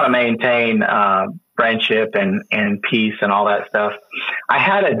to maintain friendship and peace and all that stuff. I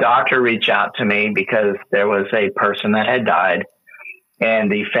had a doctor reach out to me because there was a person that had died,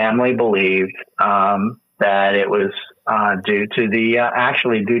 and the family believed that it was due to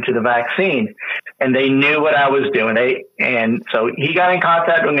the vaccine, and they knew what I was doing. And so he got in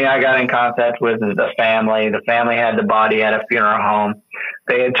contact with me. I got in contact with the family. The family had the body at a funeral home.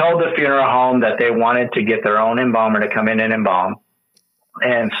 They had told the funeral home that they wanted to get their own embalmer to come in and embalm.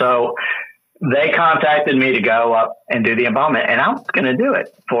 And so they contacted me to go up and do the embalmment, and I was going to do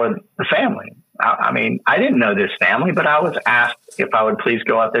it for the family. I mean, I didn't know this family, but I was asked if I would please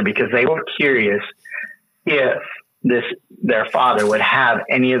go up there because they were curious if their father would have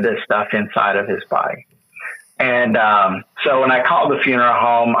any of this stuff inside of his body. And so when I called the funeral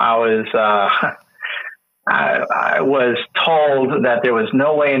home, I was told that there was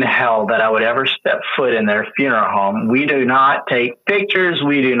no way in hell that I would ever step foot in their funeral home. We do not take pictures.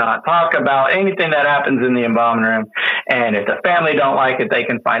 We do not talk about anything that happens in the embalming room. And if the family don't like it, they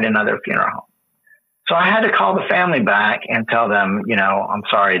can find another funeral home. So I had to call the family back and tell them, I'm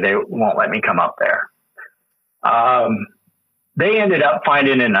sorry, they won't let me come up there. They ended up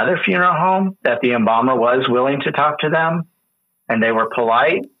finding another funeral home that the embalmer was willing to talk to them, and they were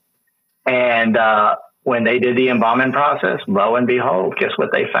polite. And when they did the embalming process, lo and behold, guess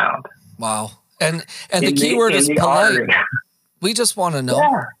what they found? Wow. And the key word is polite. We just want to know.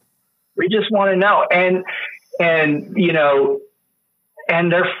 Yeah. We just want to know. And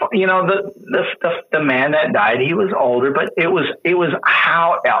and they're, the man that died, he was older, but it was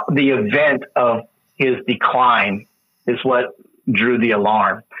how the event of his decline is what drew the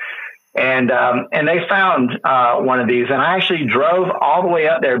alarm. And they found one of these, and I actually drove all the way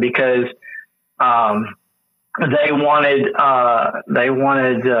up there because they wanted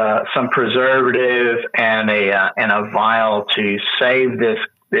some preservative and a vial to save this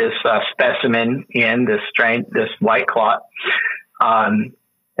specimen in this strain, this white clot,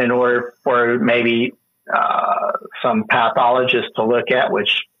 in order for maybe some pathologist to look at,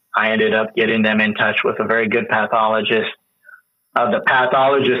 which I ended up getting them in touch with a very good pathologist. The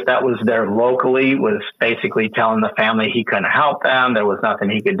pathologist that was there locally was basically telling the family he couldn't help them. There was nothing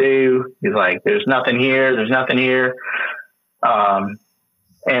he could do. He's like, there's nothing here. There's nothing here. And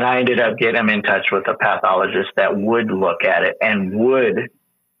I ended up getting him in touch with a pathologist that would look at it and would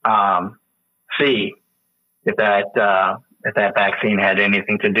see if that vaccine had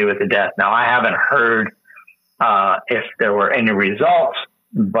anything to do with the death. Now, I haven't heard if there were any results,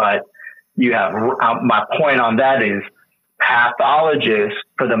 but you have my point on that is pathologists,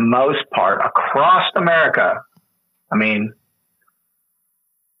 for the most part, across America, I mean,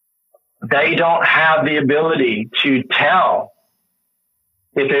 they don't have the ability to tell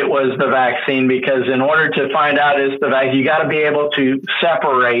if it was the vaccine, because in order to find out it's the vaccine, you got to be able to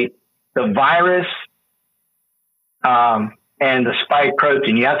separate the virus and the spike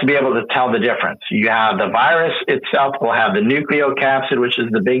protein. You have to be able to tell the difference. You have the virus itself will have the nucleocapsid, which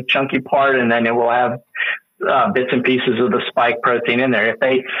is the big chunky part, and then it will have bits and pieces of the spike protein in there. If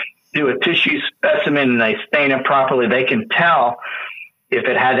they do a tissue specimen and they stain it properly, they can tell if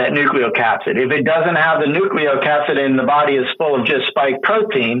it had that nucleocapsid. If it doesn't have the nucleocapsid and the body is full of just spike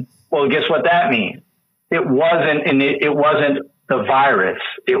protein, well, guess what that means? It wasn't the virus.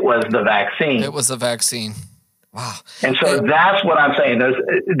 It was the vaccine. It was the vaccine. Wow. And so that's what I'm saying.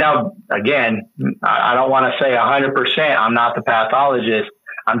 Now, again, I don't want to say 100%. I'm not the pathologist.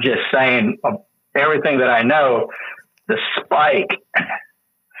 I'm just saying everything that I know, the spike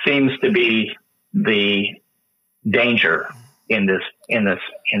seems to be the danger in this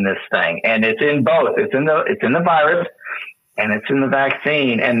thing. And it's in both. It's in the virus and it's in the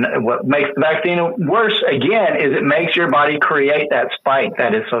vaccine. And what makes the vaccine worse, again, is it makes your body create that spike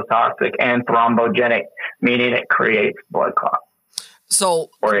that is so toxic and thrombogenic, meaning it creates blood clots. So,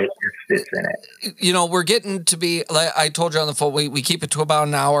 or it sits in it. You know, we're getting to be, like I told you on the phone, we keep it to about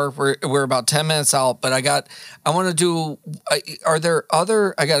an hour. We're about 10 minutes out, but I got a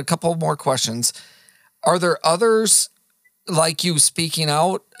couple more questions. Are there others like you speaking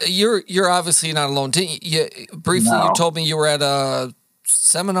out? You're obviously not alone. You told me you were at a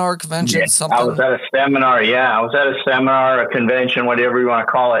seminar, convention, something. I was at a seminar. Yeah, I was at a seminar, a convention, whatever you want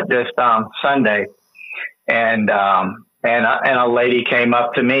to call it, just Sunday. And a lady came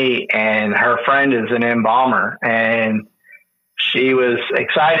up to me, and her friend is an embalmer, and she was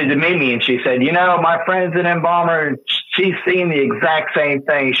excited to meet me. And she said, you know, my friend's an embalmer, and she's seen the exact same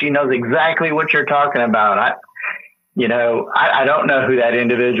thing. She knows exactly what you're talking about. I don't know who that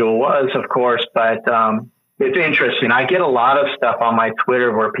individual was, of course, but it's interesting. I get a lot of stuff on my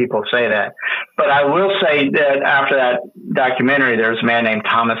Twitter where people say that. But I will say that after that documentary, there's a man named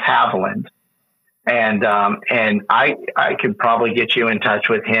Thomas Haviland. And I could probably get you in touch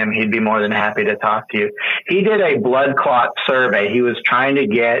with him. He'd be more than happy to talk to you. He did a blood clot survey. He was trying to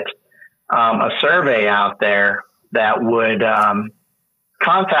get a survey out there that would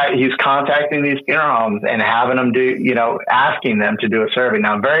he's contacting these funeral homes and having them asking them to do a survey.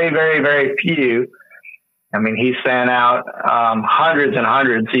 Now, very, very, very few. I mean, he sent out hundreds and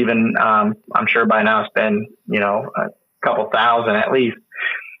hundreds, even I'm sure by now it's been, a couple thousand at least,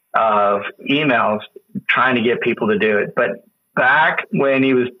 of emails trying to get people to do it. But back when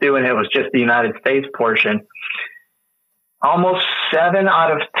he was doing it was just the United States portion. Almost 7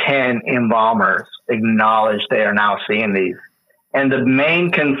 out of 10 embalmers acknowledge they are now seeing these. And the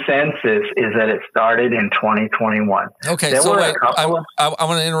main consensus is that it started in 2021. Okay, so wait, I want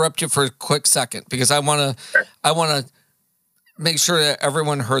to interrupt you for a quick second because I want to make sure that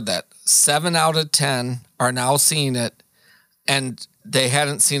everyone heard that. 7 out of 10 are now seeing it, and they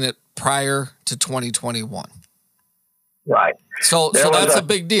hadn't seen it prior to 2021. Right. So that's a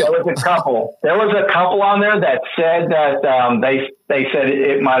big deal. There was a couple on there that said that they said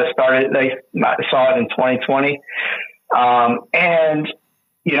it might have started. They saw it in 2020. And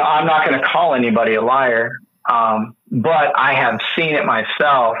I'm not going to call anybody a liar. But I have seen it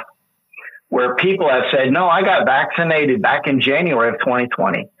myself where people have said, no, I got vaccinated back in January of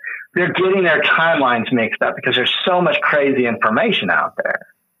 2020. They're getting their timelines mixed up because there's so much crazy information out there.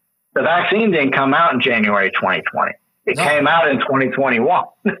 The vaccine didn't come out in January 2020. It came out in 2021.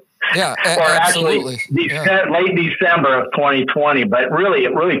 Yeah, or absolutely. Actually, late December of 2020, but it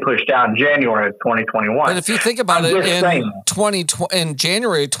really pushed out in January of 2021. But if you think about it, in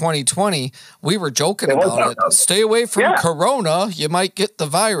January of 2020, we were joking about it. Stay away from Corona. You might get the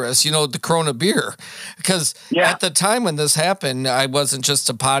virus, the Corona beer. Because at the time when this happened, I wasn't just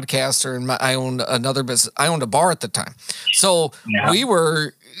a podcaster and I owned another business. I owned a bar at the time. So we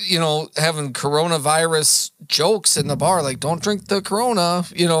were having coronavirus jokes in the bar, like don't drink the Corona,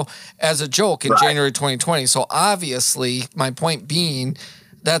 as a joke in January 2020. So obviously my point being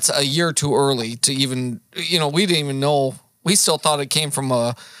that's a year too early to even, we didn't even know. We still thought it came from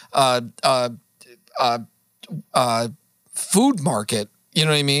a food market. You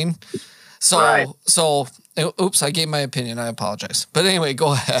know what I mean? So, right. Oops, I gave my opinion. I apologize. But anyway,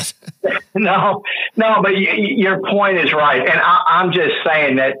 go ahead. No, but your point is right. And I'm just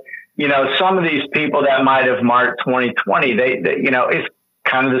saying that, some of these people that might have marked 2020, they it's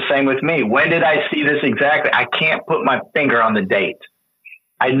kind of the same with me. When did I see this exactly? I can't put my finger on the date.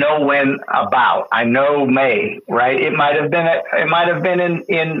 I know when about. I know May, right? It might have been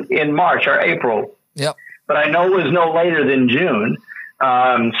in March or April. Yep. But I know it was no later than June.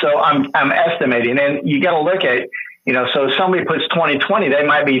 So I'm estimating, and you got to look at, so if somebody puts 2020, they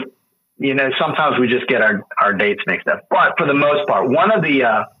might be, sometimes we just get our dates mixed up. But for the most part, one of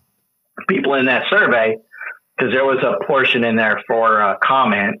the people in that survey, because there was a portion in there for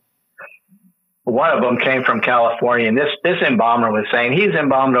comment, one of them came from California, and this embalmer was saying he's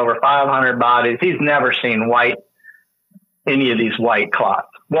embalmed over 500 bodies. He's never seen any of these white clots.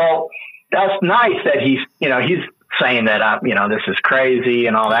 Well, that's nice that he's saying that this is crazy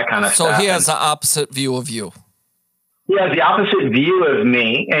and all that kind of stuff. So he has the opposite view of you. He has the opposite view of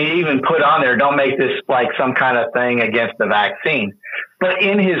me, and he even put on there, don't make this like some kind of thing against the vaccine. But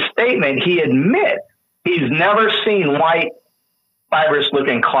in his statement, he admits he's never seen white fibrous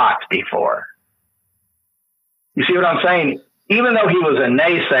looking clots before. You see what I'm saying? Even though he was a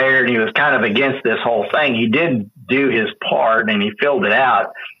naysayer and he was kind of against this whole thing, he did do his part and he filled it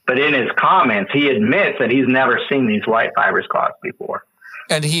out. But in his comments, he admits that he's never seen these white fibrous clots before.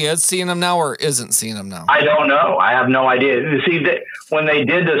 And he is seeing them now or isn't seeing them now? I don't know. I have no idea. You see, when they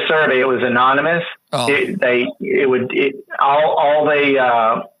did the survey, it was anonymous. Oh.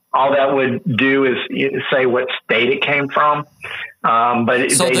 All that would do is say what state it came from.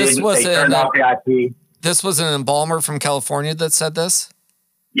 But so they turned off the IP. This was an embalmer from California that said this?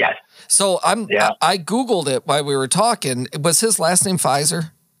 Yes. So I Googled it while we were talking. Was his last name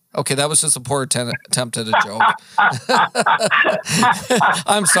Pfizer? Okay, that was just a poor attempt at a joke.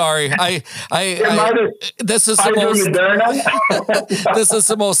 I'm sorry. This is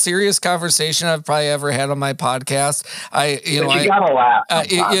the most serious conversation I've probably ever had on my podcast. You gotta laugh.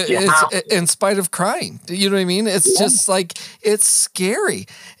 It's in spite of crying. You know what I mean? It's just like, it's scary.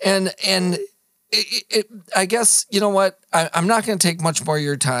 And I guess, you know what? I'm not going to take much more of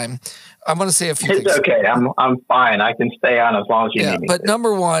your time. I want to say a few things. It's okay. I'm fine. I can stay on as long as you need me. But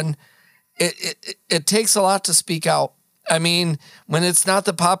number one, it takes a lot to speak out. I mean, when it's not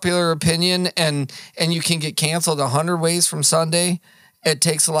the popular opinion and you can get canceled 100 ways from Sunday, it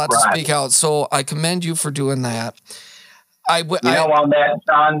takes a lot to speak out. So I commend you for doing that. On that,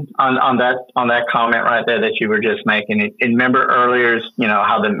 John, on that comment right there that you were just making, and remember earlier,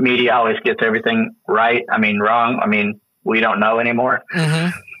 how the media always gets everything right. I mean, wrong. I mean, we don't know anymore. Mm-hmm.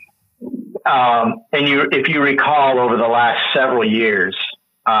 If you recall, over the last several years,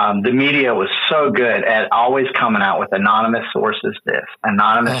 the media was so good at always coming out with anonymous sources this,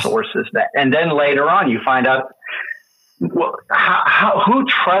 anonymous sources that. And then later on, you find out who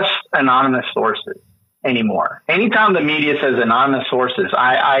trusts anonymous sources anymore. Anytime the media says anonymous sources,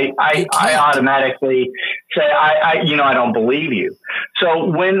 I automatically say, I don't believe you. So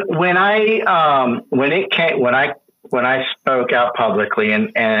when I spoke out publicly,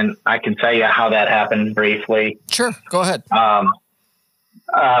 and I can tell you how that happened briefly. Sure, go ahead.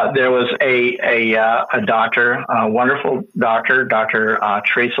 There was a doctor, a wonderful doctor, Dr.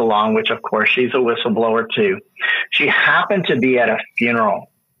 Teresa Long, which of course she's a whistleblower too. She happened to be at a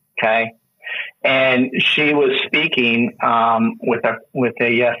funeral, okay, and she was speaking with a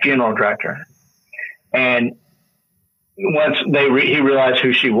funeral director, and once he realized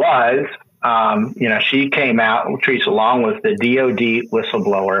who she was. She came out. Teresa Long was the DOD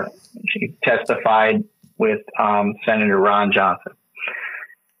whistleblower. She testified with Senator Ron Johnson.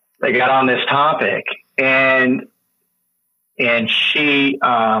 They got on this topic, and she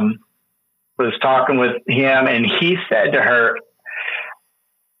was talking with him, and he said to her,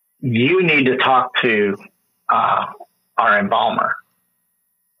 "You need to talk to our embalmer,"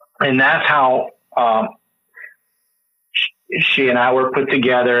 and that's how. She and I were put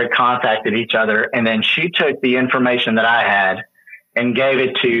together and contacted each other. And then she took the information that I had and gave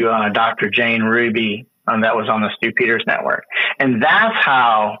it to Dr. Jane Ruby that was on the Stu Peters Network. And that's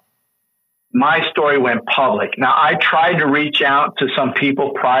how my story went public. Now, I tried to reach out to some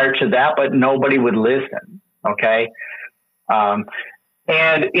people prior to that, but nobody would listen. Okay. And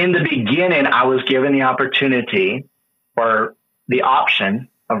in the beginning, I was given the opportunity or the option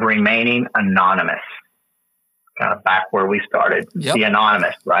of remaining anonymous. Kind of back where we started, the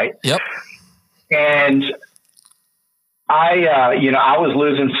anonymous, right? Yep. And I was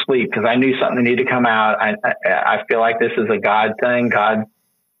losing sleep because I knew something needed to come out. I feel like this is a God thing. God,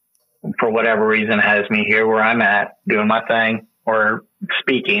 for whatever reason, has me here where I'm at, doing my thing or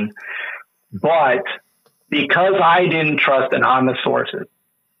speaking. But because I didn't trust anonymous sources,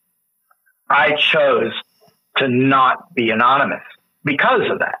 I chose to not be anonymous because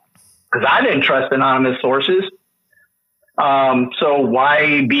of that. Because I didn't trust anonymous sources. So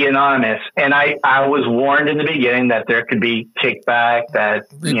why be anonymous? And I was warned in the beginning that there could be kickback, that,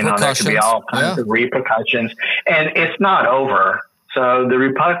 there could be all kinds of repercussions, and it's not over. So the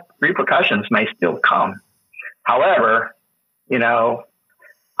repercussions may still come. However,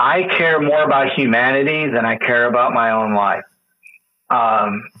 I care more about humanity than I care about my own life.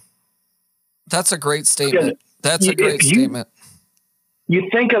 That's a great statement. That's a great statement. You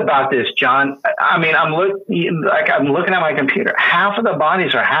think about this, John. I mean, I'm looking at my computer. Half of the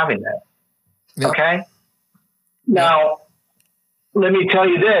bodies are having that. Yep. Okay. Now, let me tell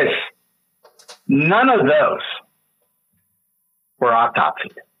you this. None of those were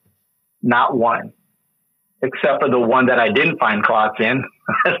autopsied. Not one. Except for the one that I didn't find clots in.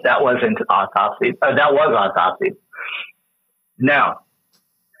 That wasn't autopsied. That was autopsied. Now,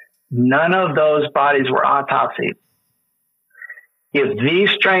 none of those bodies were autopsied. If these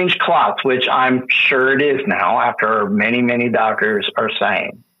strange clots, which I'm sure it is now after many, many doctors are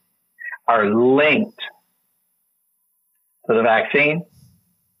saying, are linked to the vaccine,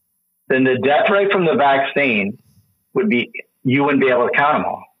 then the death rate from the vaccine would be, you wouldn't be able to count them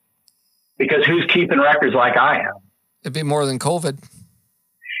all. Because who's keeping records like I am? It'd be more than COVID.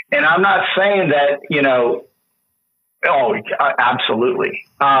 And I'm not saying that, absolutely.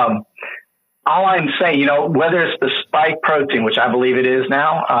 All I'm saying, whether it's the spike protein, which I believe it is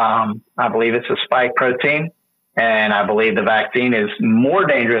now, I believe it's a spike protein, and I believe the vaccine is more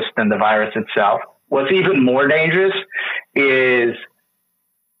dangerous than the virus itself. What's even more dangerous is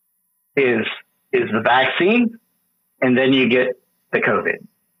the vaccine, and then you get the COVID.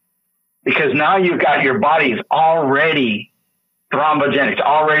 Because now you've got your body's already thrombogenic,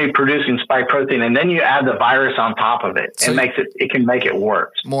 already producing spike protein, and then you add the virus on top of it. So it can make it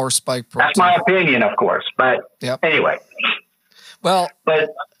worse. More spike protein. That's my opinion, of course. But anyway. Well, but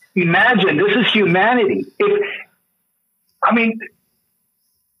imagine, this is humanity.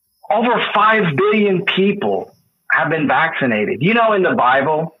 Over 5 billion people have been vaccinated. In the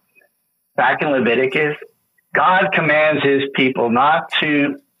Bible, back in Leviticus, God commands his people not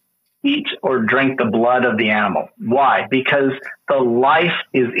to eat or drink the blood of the animal. Why? Because the life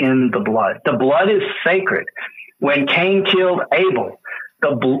is in the blood. The blood is sacred. When Cain killed Abel,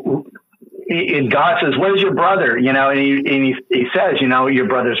 and God says, "Where's your brother?" And he says, "Your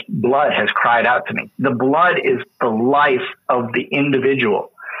brother's blood has cried out to me." The blood is the life of the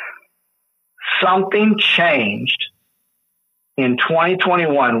individual. Something changed in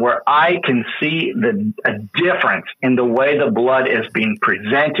 2021 where I can see a difference in the way the blood is being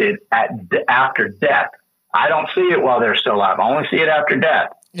presented after death. I don't see it while they're still alive. I only see it after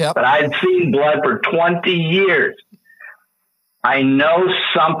death. Yep. But I'd seen blood for 20 years. I know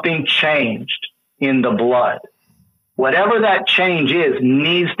something changed in the blood. Whatever that change is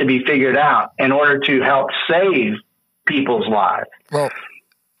needs to be figured out in order to help save people's lives. Well,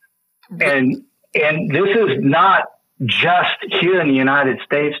 and this is not just here in the United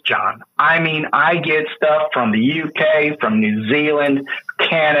States, John. I get stuff from the UK, from New Zealand,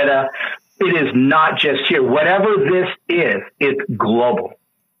 Canada. It is not just here. Whatever this is, it's global.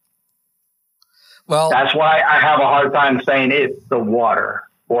 Well, that's why I have a hard time saying it's the water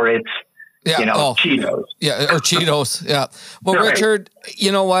or it's, Cheetos. Yeah, or Cheetos. Yeah. Well, right. Richard,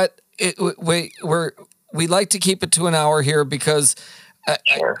 you know what? We like to keep it to an hour here because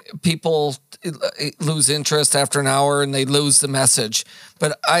people lose interest after an hour and they lose the message.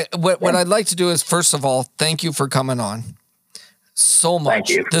 But what I'd like to do is, first of all, thank you for coming on so much. Thank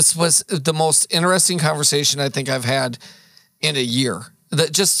you. This was the most interesting conversation I think I've had in a year,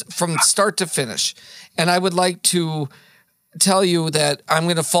 just from start to finish. And I would like to tell you that I'm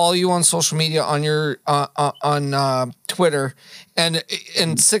going to follow you on social media, on your on Twitter, and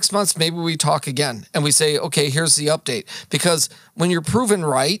in 6 months maybe we talk again and we say, okay, here's the update. Because when you're proven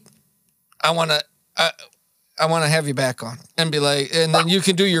right, I want to have you back on and be like, and then you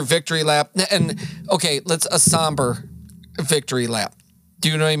can do your victory lap. And okay, let's a somber victory lap. Do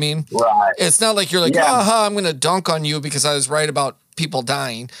you know what I mean? Right. It's not like you're like, I'm going to dunk on you because I was right about people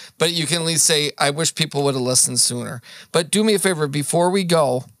dying, but you can at least say, I wish people would have listened sooner. But do me a favor, before we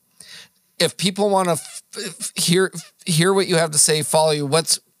go, if people want to hear what you have to say, follow you,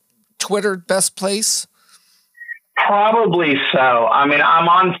 what's Twitter best place? Probably so. I mean, I'm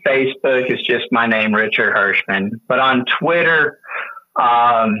on Facebook. It's just my name, Richard Hirschman. But on Twitter,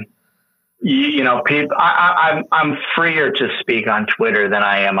 people, I'm freer to speak on Twitter than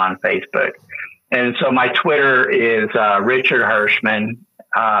I am on Facebook. And so my Twitter is Richard Hirschman,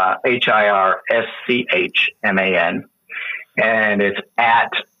 Hirschman. And it's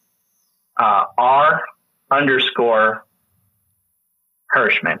at R_Hirschman,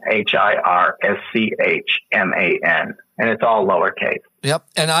 Hirschman. And it's all lowercase. Yep.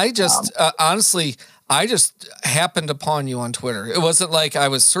 And I just, honestly, I just happened upon you on Twitter. It wasn't like I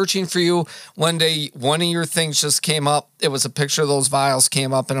was searching for you. One day, one of your things just came up. It was a picture of those vials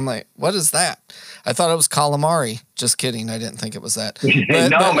came up, and I'm like, what is that? I thought it was calamari. Just kidding. I didn't think it was that.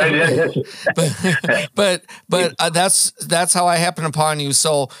 But that's how I happened upon you.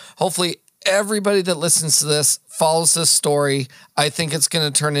 So hopefully everybody that listens to this follows this story. I think it's going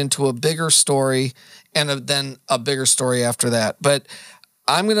to turn into a bigger story and then a bigger story after that. But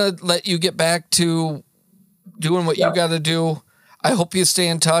I'm going to let you get back to doing what you got to do. I hope you stay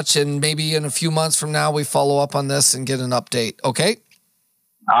in touch, and maybe in a few months from now, we follow up on this and get an update. Okay?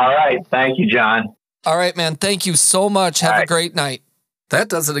 All right. Thank you, John. All right, man. Thank you so much. Have a great night. That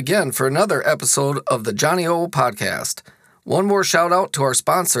does it again for another episode of the Johnny O podcast. One more shout out to our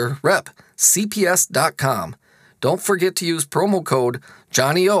sponsor, Rep, CPS.com. Don't forget to use promo code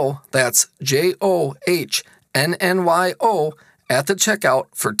Johnny O, that's JOHNNYO, at the checkout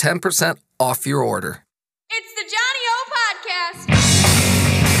for 10% off your order.